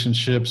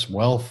 relationships,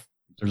 wealth.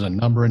 There's a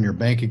number in your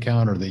bank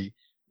account, or the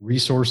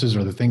resources,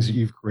 or the things that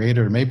you've created,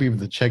 or maybe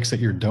the checks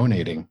that you're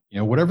donating.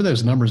 Whatever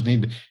those numbers you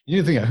need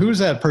to think of, who's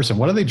that person?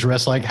 What do they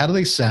dress like? How do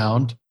they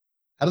sound?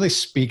 How do they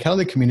speak? How do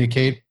they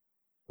communicate?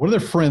 What do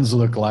their friends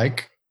look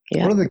like?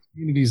 Yeah. What are the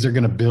communities they're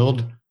going to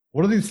build?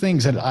 What are the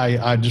things that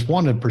I just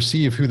want to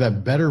perceive who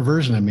that better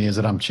version of me is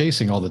that I'm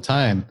chasing all the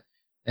time?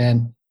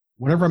 And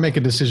whenever I make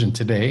a decision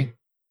today,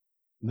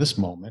 this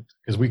moment,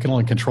 because we can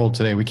only control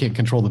today, we can't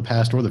control the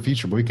past or the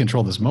future, but we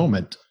control this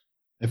moment.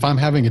 If I'm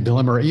having a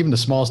dilemma, or even the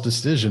smallest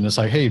decision, it's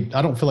like, hey,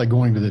 I don't feel like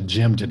going to the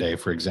gym today,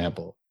 for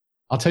example.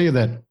 I'll tell you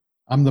that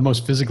I'm the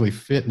most physically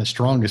fit and the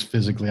strongest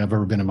physically I've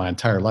ever been in my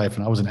entire life.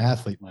 And I was an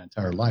athlete my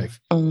entire life.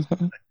 I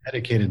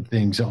dedicated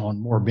things on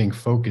more being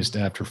focused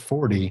after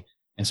 40,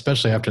 and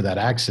especially after that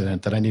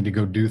accident, that I need to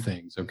go do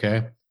things.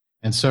 Okay.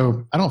 And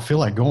so I don't feel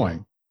like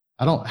going.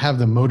 I don't have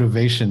the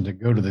motivation to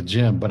go to the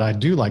gym, but I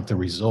do like the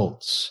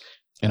results.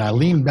 And I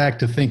lean back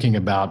to thinking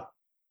about,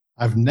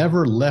 I've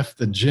never left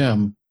the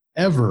gym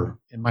ever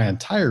in my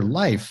entire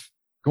life.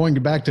 Going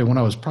back to when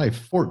I was probably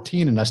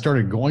 14 and I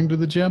started going to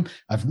the gym,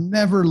 I've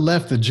never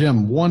left the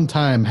gym one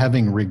time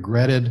having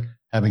regretted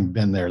having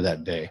been there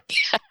that day.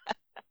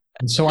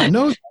 And so I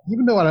know,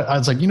 even though I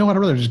was like, you know what, I'd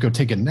rather just go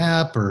take a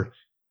nap or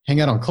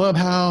hang out on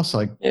Clubhouse.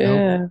 Like,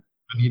 no,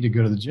 I need to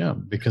go to the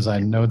gym because I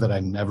know that I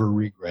never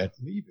regret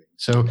leaving.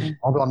 So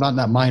although I'm not in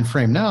that mind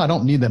frame now, I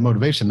don't need that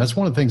motivation. That's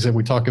one of the things that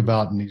we talk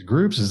about in these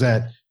groups, is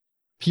that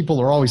people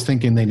are always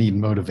thinking they need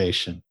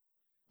motivation.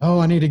 Oh,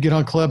 I need to get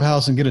on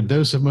Clubhouse and get a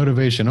dose of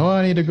motivation. Oh,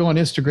 I need to go on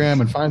Instagram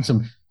and find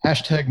some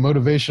hashtag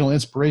motivational,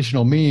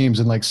 inspirational memes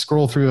and like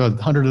scroll through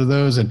 100 of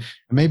those. And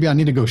maybe I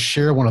need to go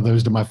share one of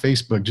those to my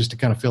Facebook just to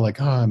kind of feel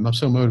like, oh, I'm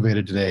so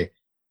motivated today.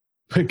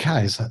 But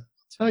guys, I'll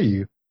tell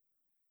you,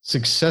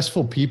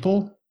 successful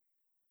people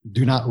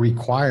do not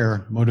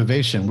require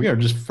motivation. We are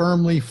just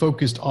firmly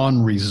focused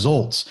on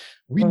results.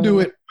 We do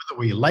it whether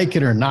we like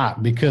it or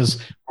not,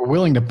 because we're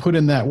willing to put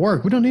in that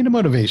work. We don't need a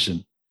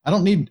motivation. I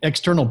don't need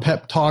external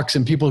pep talks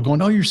and people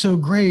going, oh, you're so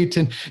great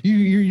and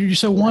you're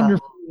so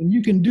wonderful and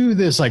you can do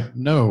this. Like,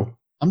 no,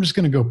 I'm just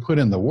going to go put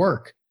in the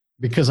work,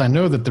 because I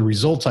know that the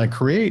results I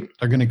create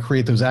are going to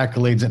create those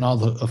accolades and all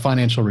the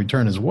financial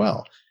return as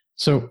well.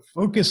 So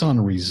focus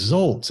on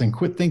results and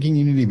quit thinking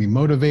you need to be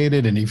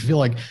motivated. And you feel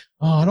like,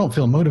 oh, I don't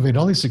feel motivated.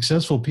 All these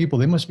successful people,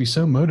 they must be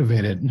so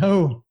motivated.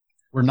 No,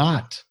 we're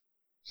not.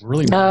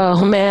 Really?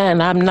 Oh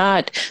man, I'm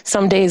not.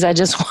 Some days I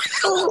just want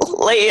to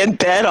lay in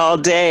bed all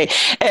day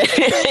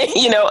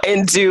and,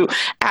 and do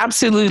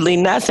absolutely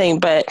nothing.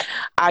 But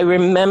I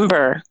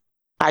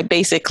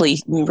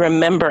basically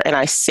remember and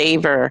I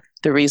savor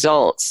the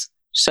results,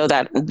 so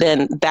that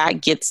then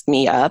that gets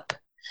me up.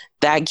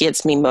 That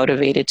gets me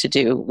motivated to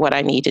do what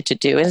I needed to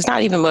do. And it's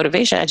not even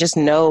motivation. I just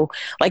know,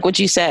 like what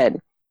you said,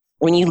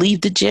 when you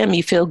leave the gym,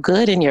 you feel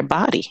good in your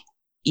body.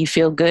 You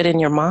feel good in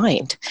your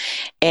mind.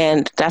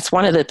 And that's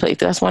one of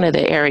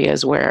the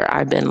areas where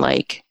I've been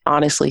like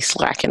honestly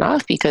slacking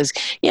off, because,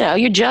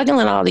 you're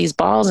juggling all these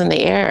balls in the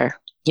air,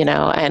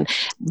 and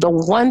the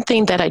one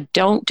thing that I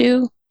don't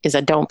do is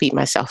I don't beat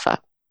myself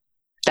up.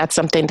 That's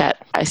something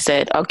that I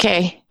said,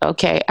 okay,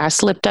 I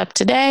slipped up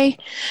today.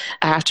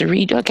 I have to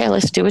read. Okay,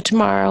 let's do it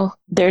tomorrow.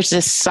 There's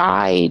this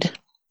side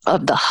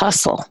of the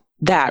hustle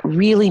that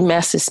really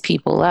messes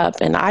people up.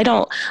 And I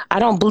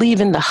don't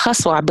believe in the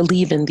hustle. I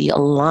believe in the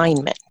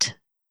alignment.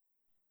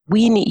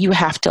 You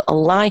have to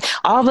align.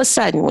 All of a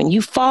sudden, when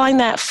you find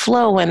that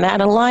flow and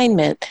that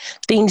alignment,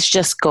 things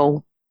just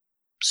go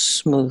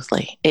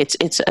smoothly.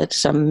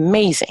 It's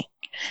amazing.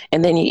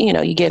 And then,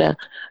 you get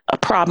a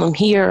problem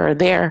here or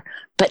there,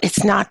 but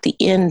it's not the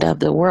end of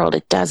the world.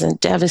 It doesn't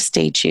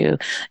devastate you.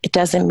 It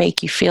doesn't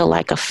make you feel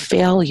like a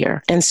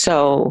failure. And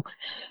so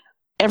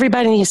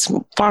everybody needs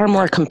far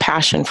more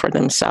compassion for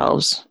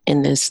themselves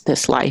in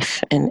this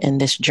life and in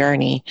this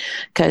journey.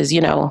 Because,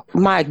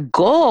 my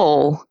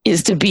goal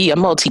is to be a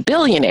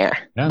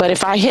multi-billionaire. Yeah. But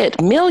if I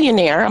hit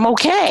millionaire, I'm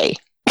okay.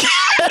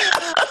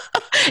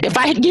 If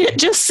I get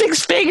just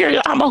 6 figures,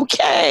 I'm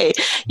okay.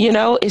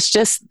 It's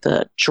just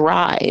the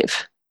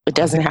drive. It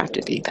doesn't have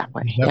to be that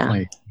way.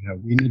 Definitely. Yeah.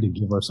 We need to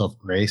give ourselves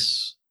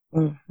grace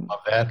of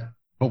that,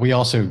 but we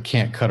also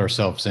can't cut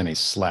ourselves any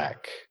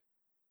slack.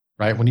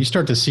 Right? When you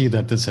start to see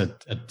that there's a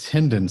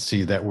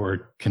tendency that we're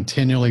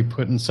continually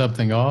putting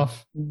something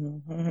off,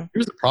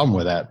 here's the problem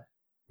with that.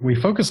 we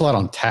focus a lot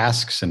on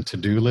tasks and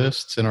to-do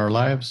lists in our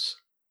lives,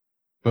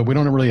 but we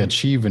don't really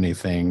achieve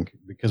anything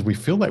because we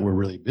feel like we're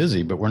really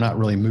busy, but we're not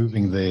really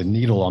moving the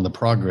needle on the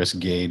progress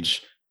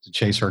gauge to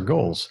chase our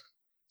goals.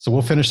 So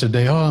we'll finish the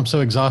day. Oh, I'm so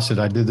exhausted.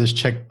 I did this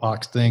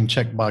checkbox thing,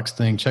 checkbox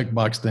thing,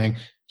 checkbox thing,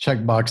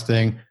 checkbox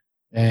thing.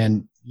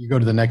 And you go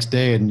to the next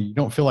day and you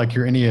don't feel like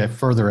you're any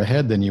further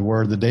ahead than you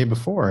were the day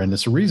before. And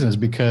the reason is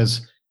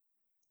because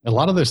a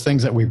lot of those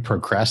things that we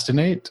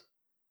procrastinate,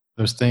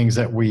 those things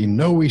that we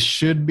know we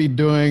should be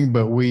doing,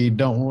 but we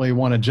don't really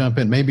want to jump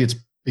in. Maybe it's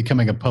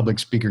becoming a public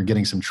speaker,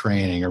 getting some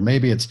training, or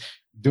maybe it's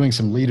doing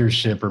some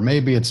leadership, or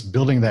maybe it's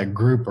building that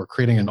group or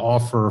creating an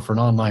offer for an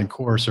online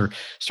course, or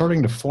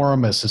starting to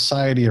form a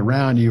society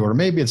around you, or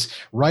maybe it's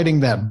writing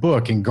that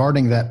book and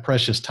guarding that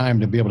precious time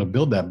to be able to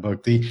build that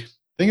book. The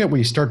thing that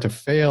we start to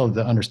fail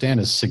to understand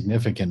is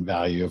significant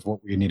value of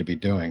what we need to be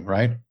doing,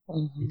 right?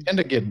 Mm-hmm. We tend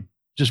to get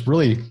just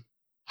really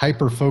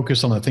hyper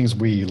focused on the things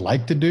we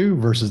like to do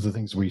versus the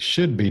things we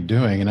should be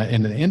doing.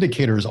 And the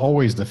indicator is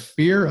always the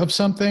fear of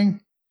something,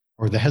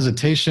 or the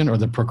hesitation, or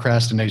the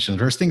procrastination.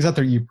 There's things out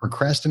there you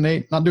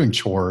procrastinate, not doing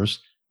chores.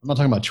 I'm not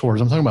talking about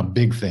chores. I'm talking about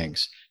big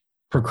things.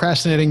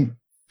 Procrastinating,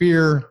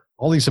 fear,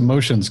 all these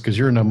emotions, because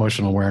you're an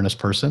emotional awareness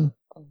person.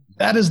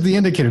 That is the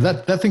indicator.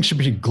 That thing should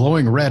be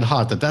glowing red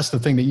hot, that's the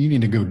thing that you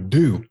need to go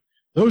do.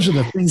 Those are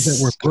the things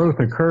that where growth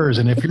occurs.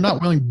 And if you're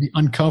not willing to be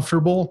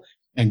uncomfortable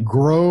and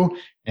grow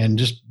and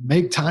just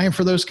make time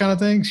for those kind of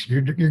things,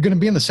 you're going to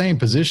be in the same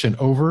position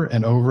over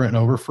and over and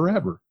over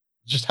forever.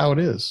 It's just how it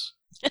is.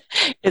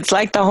 It's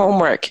like the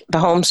homework, the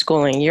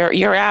homeschooling.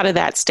 You're out of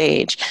that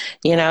stage,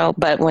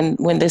 but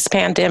when this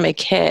pandemic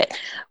hit,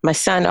 my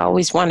son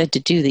always wanted to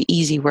do the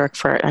easy work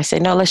first. I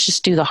said, no, let's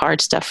just do the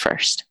hard stuff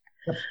first.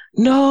 Yep.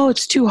 No,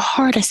 it's too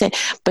hard. I said,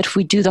 but if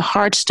we do the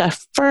hard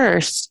stuff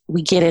first,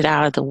 we get it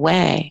out of the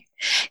way,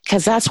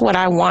 because that's what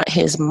I want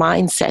his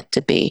mindset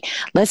to be.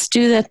 Let's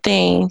do the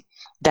thing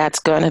that's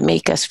going to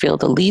make us feel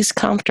the least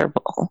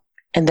comfortable.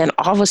 And then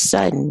all of a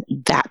sudden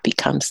that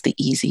becomes the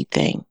easy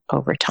thing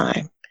over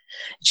time.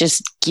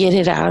 Just get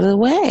it out of the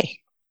way,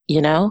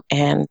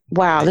 and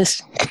wow,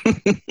 this.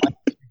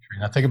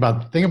 Now think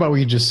about what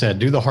you just said.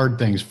 Do the hard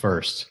things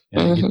first,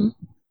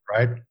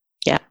 right?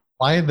 Yeah.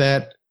 Apply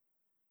that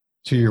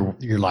to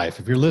your life.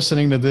 If you're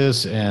listening to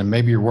this and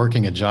maybe you're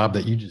working a job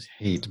that you just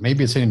hate,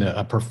 maybe it's in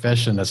a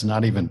profession that's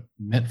not even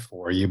meant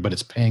for you, but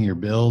it's paying your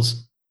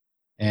bills,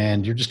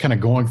 and you're just kind of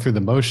going through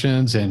the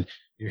motions, and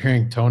you're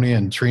hearing Tony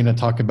and Trina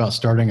talk about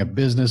starting a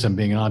business and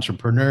being an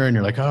entrepreneur, and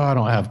you're like, oh, I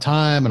don't have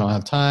time.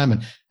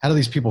 And how do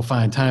these people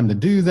find time to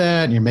do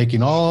that? And you're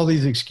making all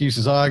these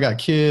excuses. Oh, I got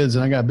kids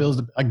and I got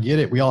bills. I get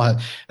it. We all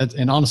have.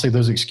 And honestly,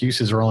 those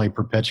excuses are only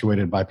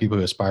perpetuated by people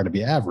who aspire to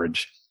be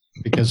average,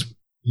 because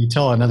you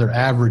tell another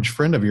average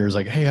friend of yours,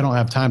 like, hey, I don't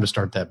have time to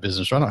start that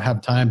business, or I don't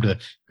have time to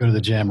go to the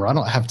gym, or I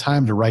don't have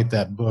time to write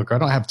that book, or I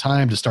don't have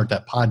time to start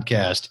that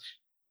podcast.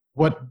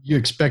 What you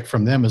expect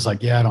from them is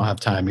like, yeah, I don't have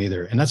time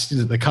either. And that's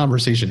the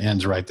conversation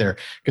ends right there.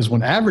 Because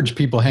when average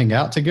people hang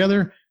out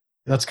together,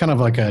 that's kind of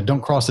like a don't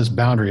cross this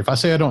boundary. If I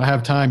say I don't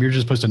have time, you're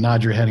just supposed to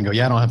nod your head and go,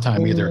 yeah, I don't have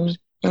time either.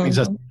 That means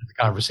that's the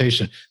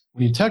conversation.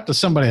 When you talk to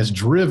somebody that's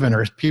driven,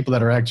 or people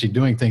that are actually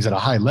doing things at a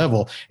high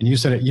level, and you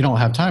said you don't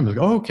have time, like,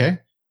 oh, okay,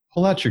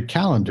 pull out your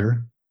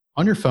calendar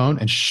on your phone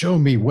and show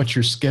me what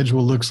your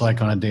schedule looks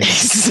like on a daily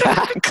basis.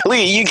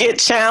 Exactly. You get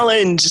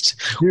challenged.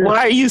 Yeah. Why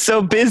are you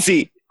so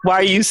busy? Why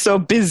are you so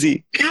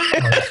busy?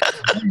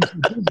 I'm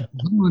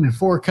running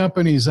 4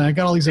 companies, and I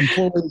got all these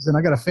employees, and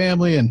I got a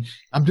family, and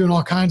I'm doing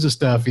all kinds of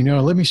stuff.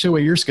 Let me show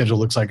what your schedule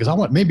looks like,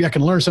 because maybe I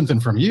can learn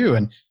something from you.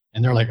 And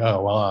they're like,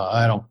 oh, well,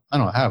 I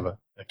don't have a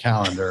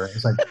calendar.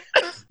 It's like,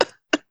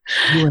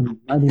 you and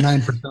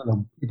 99% of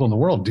the people in the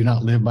world do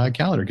not live by a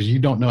calendar, because you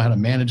don't know how to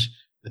manage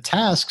the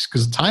tasks.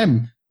 Because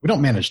we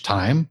don't manage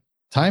time.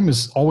 Time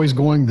is always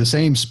going the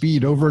same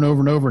speed over and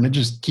over and over, and it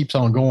just keeps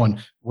on going,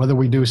 whether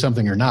we do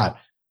something or not.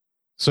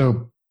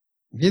 So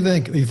you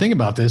think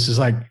about this, is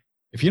like,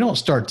 if you don't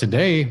start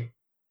today,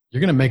 you're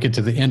going to make it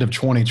to the end of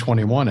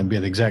 2021 and be at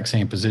the exact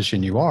same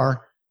position you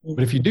are.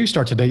 But if you do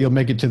start today, you'll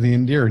make it to the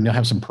end of the year, and you'll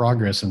have some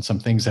progress and some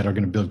things that are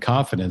going to build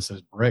confidence,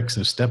 those bricks,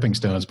 those stepping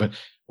stones. But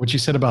what you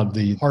said about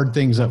the hard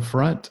things up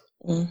front,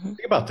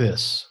 think about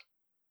this.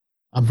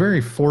 I'm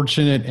very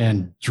fortunate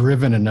and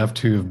driven enough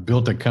to have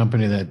built a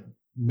company that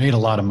made a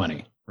lot of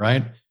money,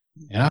 right?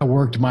 And I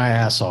worked my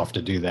ass off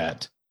to do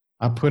that.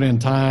 I put in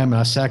time, and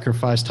I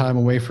sacrificed time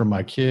away from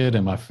my kid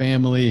and my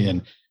family.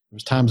 And there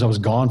was times I was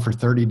gone for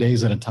 30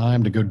 days at a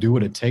time to go do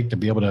what it takes to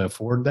be able to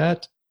afford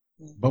that.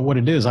 But what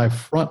it is, I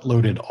front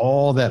loaded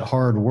all that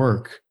hard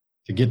work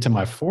to get to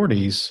my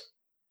 40s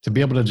to be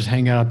able to just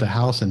hang out at the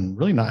house and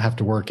really not have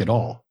to work at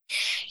all.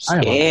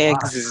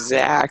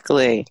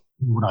 Exactly.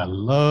 What I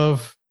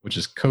love, which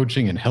is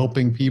coaching and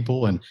helping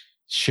people and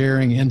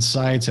sharing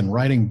insights and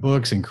writing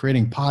books and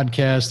creating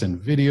podcasts and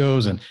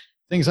videos and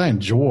things I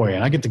enjoy.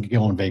 And I get to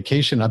go on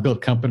vacation. I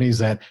built companies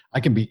that I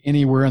can be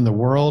anywhere in the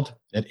world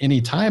at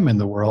any time in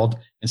the world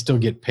and still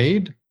get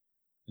paid.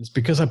 It's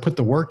because I put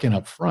the work in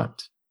up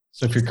front.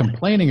 So if you're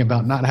complaining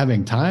about not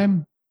having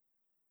time,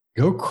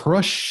 go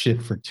crush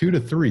shit for 2 to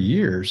 3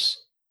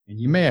 years. And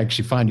you may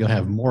actually find you'll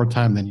have more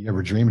time than you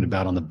ever dreamed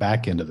about on the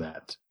back end of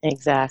that.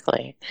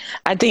 Exactly.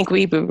 I think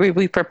we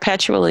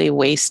perpetually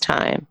waste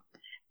time.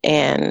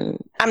 And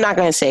I'm not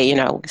going to say,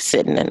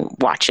 sitting and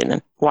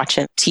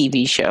watching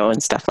TV show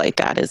and stuff like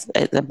that is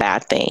a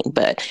bad thing.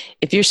 But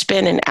if you're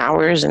spending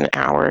hours and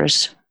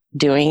hours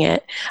doing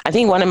it, I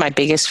think one of my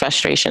biggest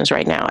frustrations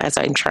right now as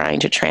I'm trying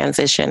to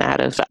transition out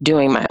of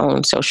doing my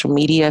own social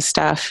media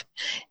stuff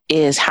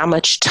is how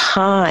much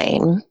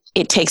time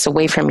it takes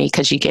away from me,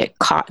 because you get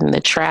caught in the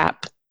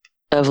trap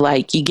of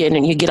like, you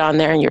get on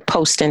there and you're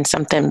posting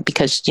something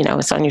because,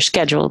 it's on your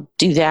schedule,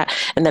 do that.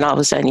 And then all of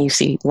a sudden you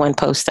see one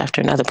post after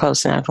another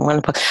post and after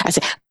one post. I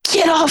say,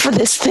 get off of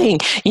this thing.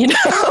 You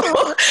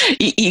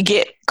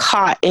get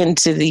caught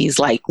into these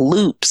like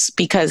loops,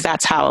 because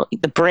that's how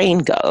the brain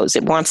goes.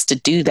 It wants to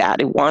do that.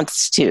 It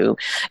wants to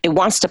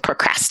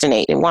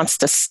procrastinate. It wants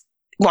to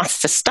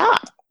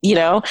stop,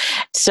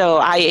 So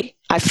I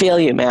feel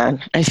you,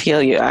 man. I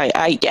feel you.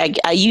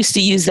 I used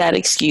to use that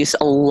excuse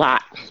a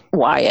lot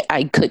why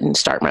I couldn't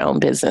start my own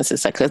business.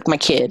 It's like with my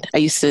kid. I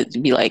used to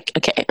be like,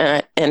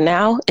 okay. And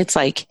now it's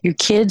like, your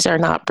kids are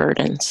not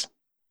burdens.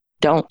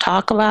 Don't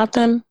talk about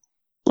them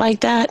like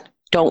that.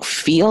 Don't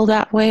feel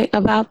that way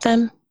about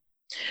them.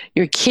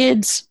 Your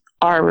kids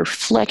are a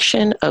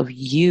reflection of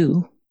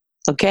you.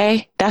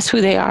 Okay? That's who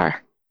they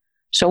are.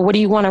 So what do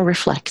you want to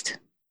reflect?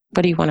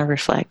 What do you want to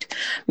reflect?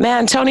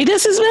 Man, Tony,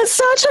 this has been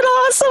such an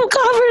awesome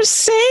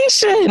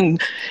conversation.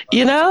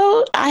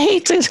 I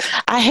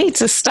hate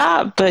to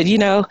stop, but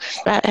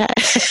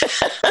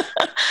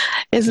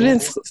it's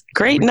been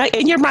great night.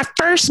 And you're my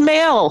first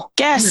male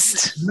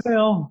guest.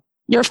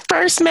 Your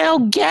first male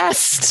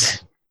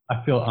guest.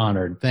 I feel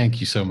honored.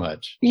 Thank you so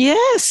much.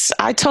 Yes.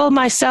 I told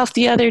myself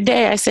the other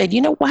day, I said,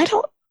 why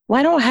don't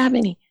I have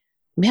any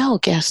male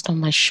guests on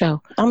my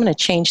show? I'm going to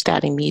change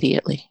that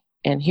immediately.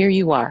 And here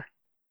you are.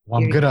 Well,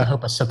 I'm good. I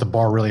hope I set the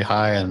bar really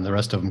high and the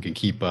rest of them can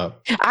keep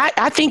up.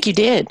 I think you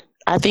did.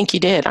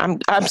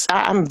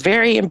 I'm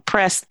very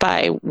impressed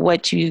by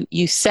what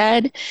you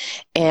said,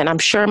 and I'm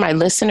sure my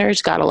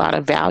listeners got a lot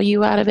of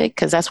value out of it,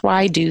 because that's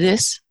why I do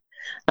this.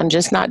 I'm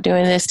just not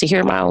doing this to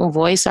hear my own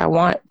voice. I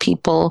want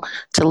people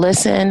to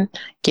listen,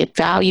 get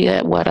value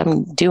at what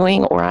I'm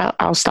doing, or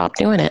I'll stop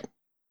doing it.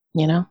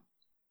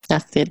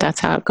 That's it. That's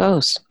how it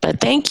goes.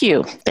 But thank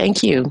you.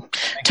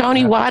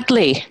 Tony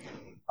Whatley.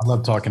 I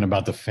love talking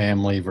about the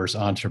family versus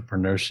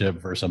entrepreneurship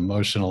versus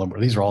emotional.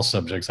 These are all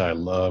subjects I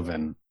love,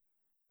 and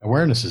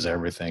awareness is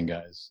everything,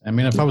 guys. I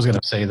mean, if I was going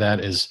to say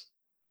that, is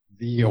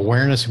the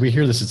awareness, we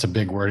hear this, it's a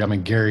big word. I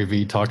mean, Gary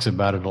Vee talks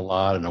about it a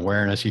lot, and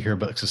awareness, you hear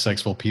about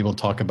successful people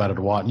talk about it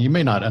a lot, and you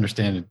may not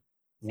understand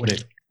what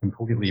it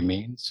completely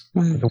means.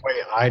 But the way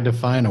I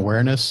define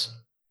awareness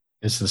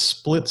is the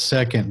split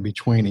second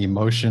between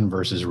emotion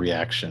versus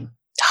reaction.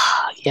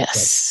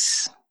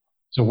 Yes.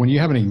 So when you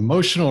have an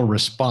emotional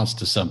response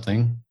to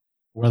something,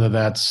 whether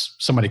that's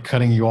somebody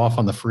cutting you off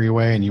on the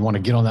freeway and you want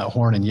to get on that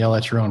horn and yell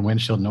at your own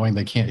windshield knowing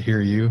they can't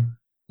hear you,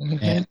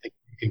 and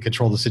you can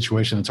control the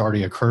situation that's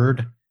already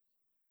occurred,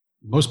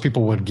 most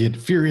people would get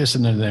furious,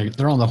 and then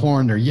they're on the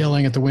horn, they're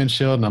yelling at the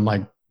windshield, and I'm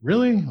like,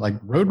 really? Like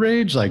road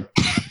rage? Like,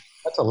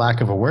 that's a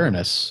lack of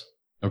awareness,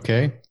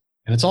 okay?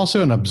 And it's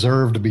also an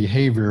observed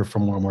behavior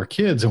from when we're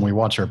kids and we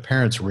watch our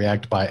parents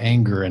react by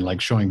anger and like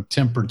showing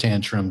temper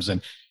tantrums.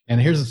 And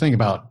here's the thing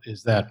about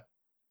is that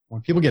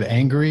when people get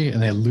angry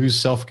and they lose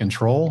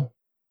self-control,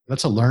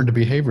 that's a learned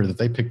behavior that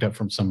they picked up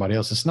from somebody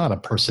else. It's not a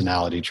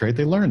personality trait.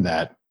 They learned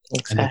that.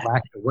 Exactly. And they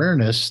lacked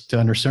awareness to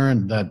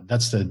understand that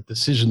that's the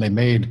decision they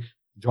made.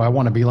 Do I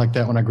want to be like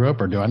that when I grow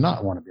up, or do I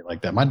not want to be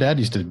like that? My dad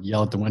used to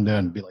yell at the window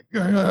and be like,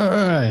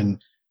 and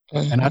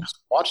I just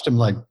watched him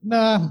like,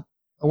 nah,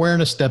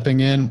 awareness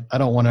stepping in. I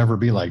don't want to ever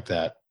be like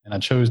that. And I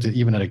chose to,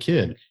 even as a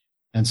kid.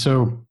 And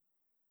so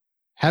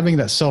having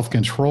that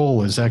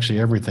self-control is actually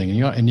everything.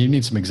 And you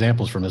need some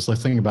examples from this.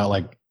 Let's think about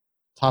like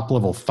top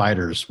level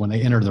fighters when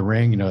they enter the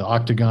ring,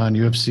 octagon,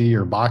 UFC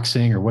or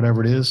boxing or whatever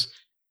it is.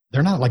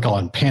 They're not like all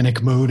in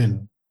panic mode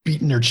and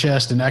beating their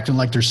chest and acting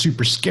like they're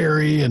super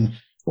scary. And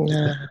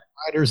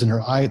fighters and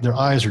their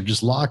eyes are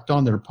just locked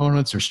on their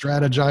opponents. They're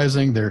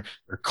strategizing. They're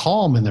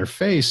calm in their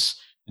face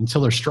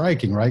until they're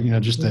striking, right?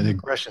 Just the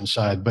aggression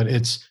side. But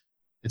it's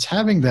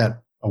having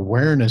that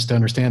awareness to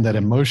understand that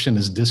emotion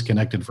is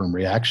disconnected from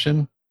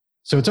reaction.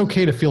 So it's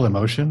okay to feel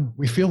emotion.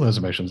 We feel those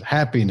emotions: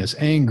 happiness,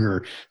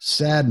 anger,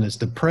 sadness,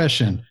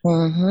 depression.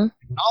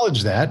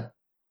 Acknowledge that,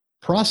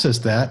 process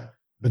that,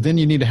 but then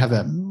you need to have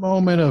that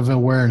moment of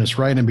awareness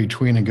right in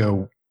between and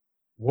go,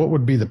 what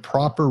would be the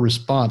proper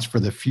response for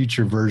the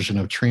future version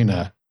of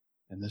Trina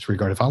in this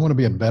regard? If I want to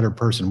be a better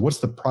person, what's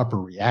the proper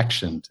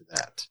reaction to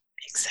that?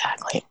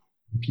 Exactly.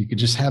 If you could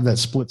just have that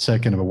split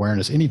second of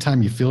awareness,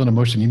 anytime you feel an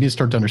emotion, you need to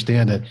start to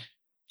understand it.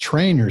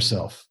 Train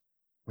yourself.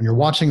 When you're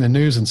watching the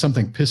news and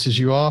something pisses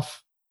you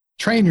off,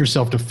 train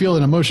yourself to feel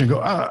an emotion.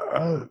 Go,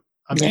 I'm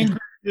angry,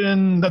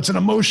 and that's an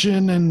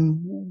emotion, and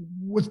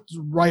what's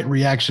the right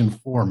reaction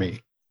for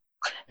me?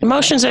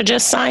 Emotions are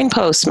just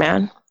signposts,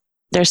 man.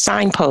 They're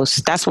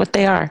signposts. That's what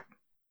they are.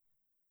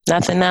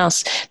 Nothing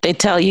else. They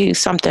tell you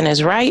something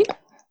is right.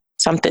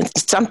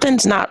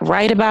 Something's not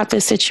right about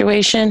this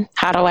situation.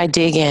 How do I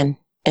dig in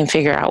and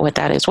figure out what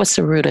that is? What's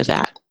the root of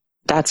that?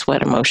 That's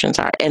what emotions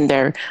are. And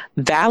they're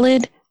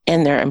valid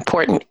and they're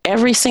important.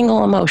 Every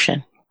single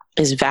emotion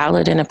is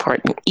valid and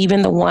important,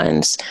 even the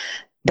ones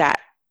that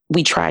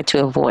we try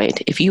to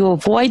avoid. If you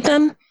avoid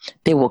them,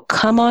 they will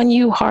come on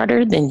you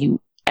harder than you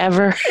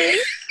ever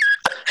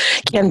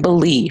can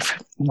believe.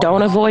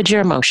 Don't avoid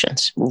your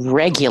emotions.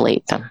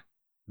 Regulate them.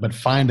 But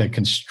find a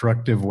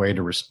constructive way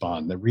to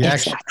respond. The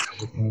reaction.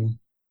 Exactly.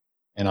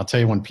 And I'll tell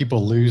you, when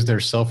people lose their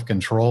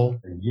self-control,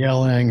 they're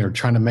yelling or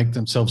trying to make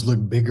themselves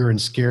look bigger and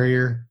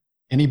scarier,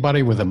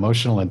 anybody with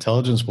emotional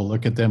intelligence will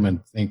look at them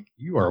and think,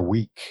 you are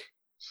weak.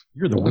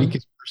 You're the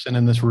weakest person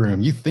in this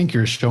room. You think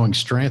you're showing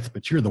strength,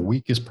 but you're the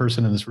weakest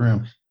person in this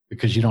room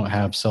because you don't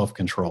have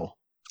self-control.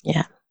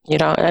 Yeah. You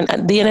know,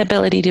 and the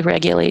inability to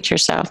regulate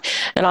yourself,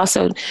 and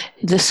also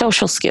the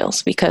social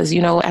skills, because,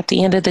 you know, at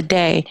the end of the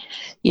day,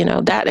 you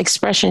know, that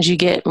expressions you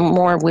get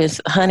more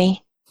with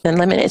honey than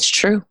lemon. It's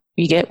true.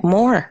 You get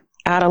more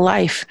out of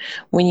life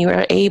when you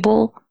are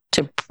able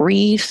to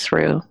breathe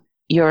through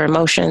your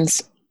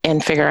emotions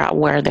and figure out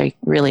where they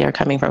really are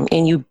coming from.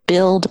 And you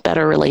build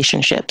better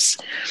relationships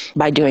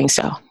by doing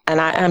so.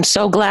 And I'm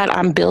so glad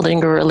I'm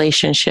building a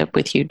relationship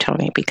with you,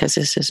 Tony, because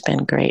this has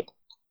been great.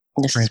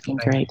 This has been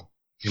great.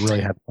 You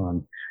really had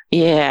fun.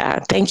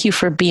 Yeah. Thank you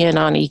for being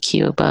on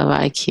EQ Above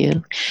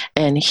IQ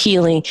and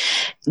healing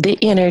the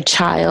inner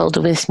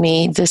child with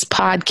me. This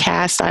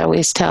podcast, I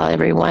always tell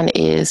everyone,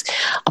 is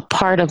a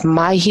part of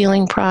my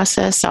healing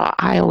process. So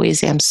I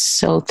always am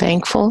so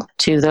thankful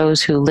to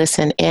those who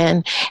listen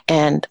in.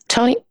 And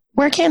Tony,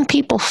 where can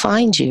people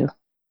find you?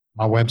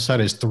 My website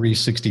is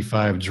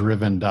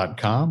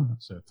 365driven.com.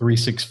 So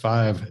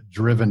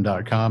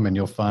 365driven.com, and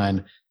you'll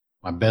find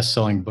my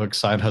best-selling book,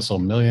 Side Hustle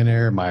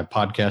Millionaire. My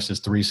podcast is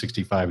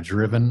 365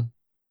 Driven.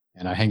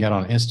 And I hang out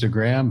on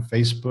Instagram,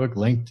 Facebook,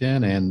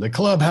 LinkedIn, and the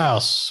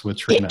Clubhouse with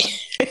Trina.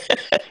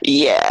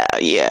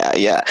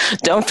 Yeah.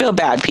 Don't feel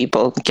bad,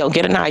 people. Go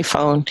get an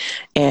iPhone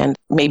and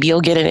maybe you'll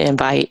get an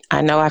invite.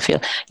 I know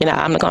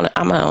I'm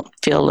gonna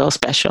feel a little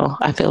special.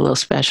 I feel a little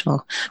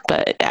special,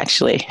 but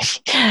actually,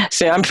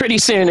 so I'm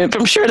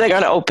sure they're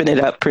gonna open it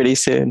up pretty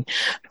soon.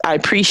 I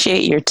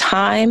appreciate your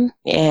time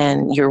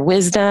and your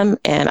wisdom,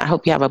 and I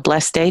hope you have a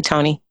blessed day,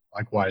 Tony.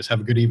 Likewise.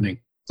 Have a good evening.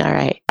 All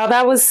right. Oh,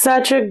 that was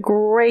such a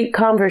great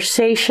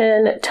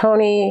conversation.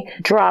 Tony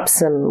dropped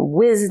some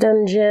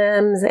wisdom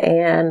gems.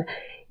 And,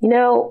 you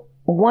know,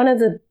 one of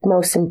the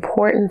most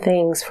important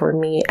things for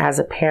me as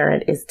a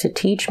parent is to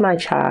teach my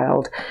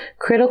child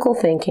critical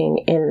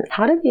thinking and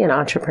how to be an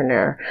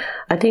entrepreneur.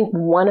 I think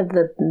one of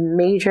the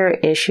major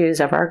issues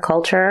of our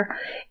culture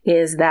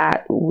is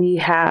that we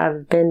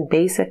have been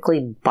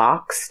basically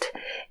boxed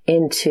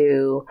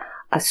into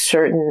a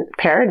certain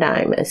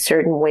paradigm, a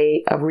certain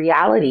way of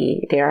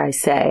reality, dare I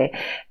say.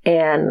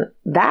 And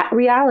that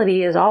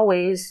reality is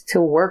always to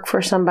work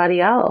for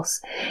somebody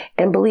else.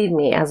 And believe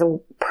me, as a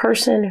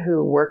person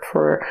who worked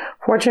for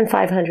Fortune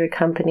 500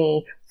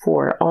 company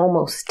for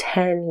almost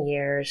 10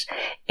 years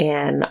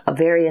and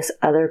various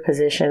other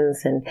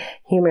positions in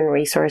human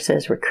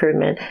resources,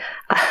 recruitment,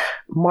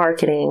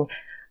 marketing,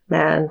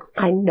 man,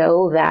 I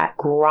know that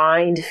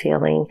grind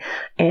feeling,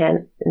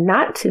 and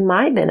not to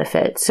my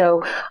benefit.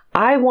 So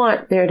I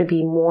want there to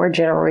be more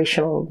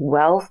generational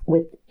wealth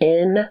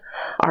within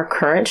our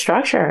current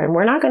structure. And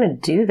we're not going to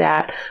do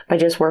that by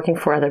just working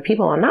for other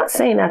people. I'm not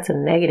saying that's a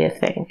negative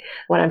thing.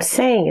 What I'm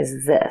saying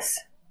is this.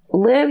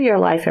 Live your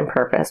life in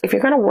purpose. If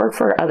you're going to work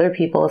for other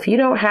people, if you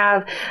don't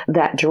have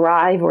that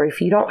drive, or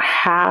if you don't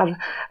have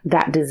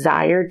that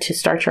desire to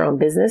start your own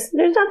business,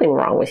 there's nothing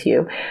wrong with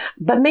you.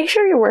 But make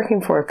sure you're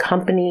working for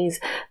companies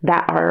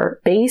that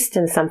are based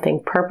in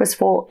something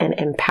purposeful and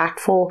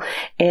impactful.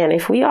 And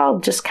if we all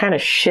just kind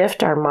of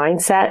shift our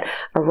mindset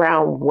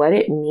around what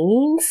it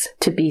means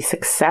to be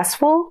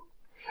successful,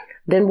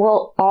 then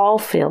we'll all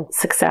feel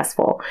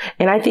successful.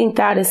 And I think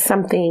that is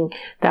something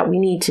that we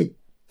need to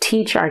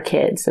teach our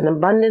kids: an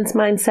abundance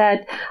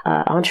mindset,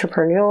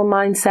 entrepreneurial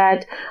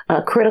mindset,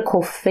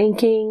 critical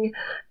thinking,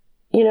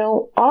 you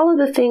know, all of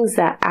the things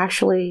that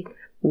actually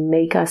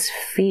make us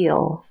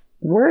feel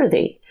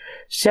worthy.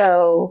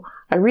 So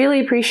I really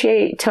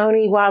appreciate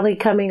Tony Whatley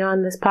coming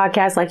on this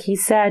podcast. Like he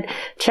said,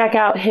 check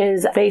out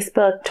his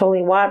Facebook,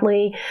 Tony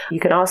Whatley. You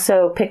can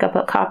also pick up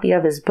a copy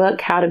of his book,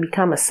 How to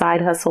Become a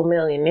Side Hustle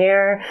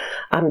Millionaire.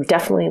 I'm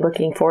definitely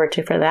looking forward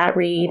for that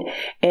read.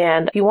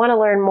 And if you want to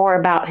learn more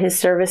about his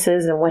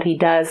services and what he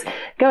does,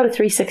 go to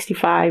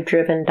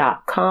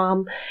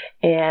 365driven.com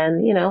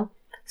and, you know,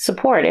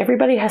 support.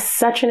 Everybody has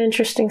such an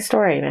interesting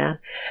story, man.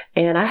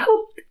 And I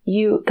hope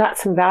you got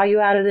some value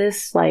out of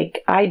this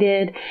like I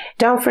did,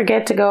 don't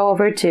forget to go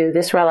over to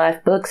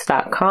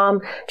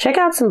thisreallifebooks.com. Check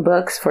out some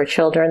books for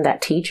children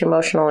that teach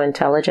emotional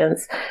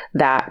intelligence,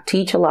 that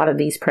teach a lot of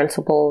these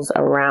principles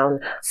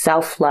around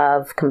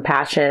self-love,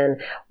 compassion,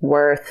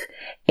 worth,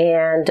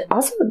 and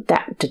also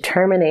that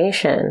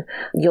determination.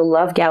 You'll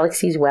love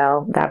Galaxy's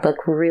Well. That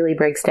book really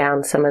breaks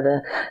down some of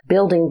the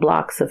building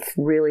blocks of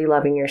really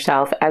loving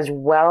yourself, as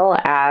well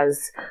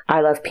as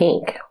I Love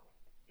Pink,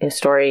 a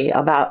story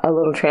about a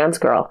little trans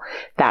girl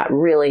that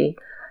really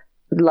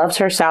loves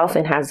herself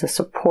and has a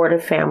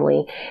supportive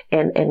family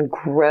and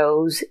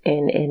grows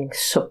and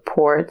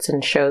supports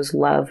and shows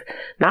love,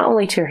 not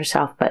only to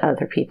herself, but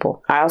other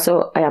people. I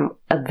also am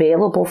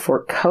available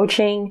for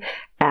coaching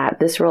at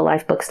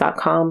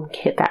thisreallifebooks.com.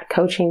 Hit that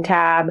coaching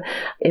tab.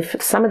 If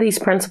some of these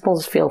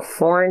principles feel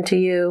foreign to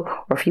you,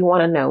 or if you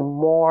want to know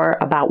more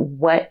about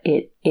what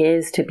it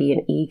is to be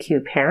an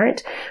EQ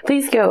parent,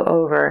 please go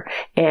over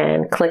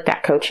and click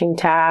that coaching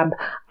tab.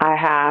 I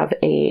have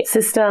a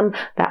system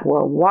that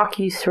will walk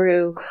you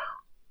through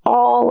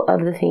all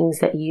of the things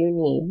that you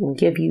need and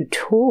give you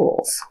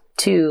tools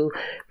to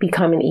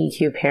become an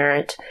EQ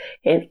parent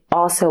and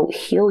also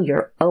heal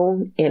your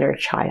own inner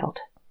child.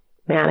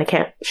 Man, I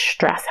can't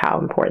stress how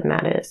important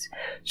that is.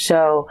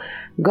 So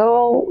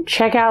go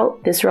check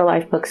out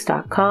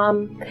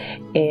thisreallifebooks.com,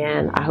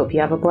 and I hope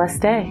you have a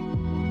blessed day.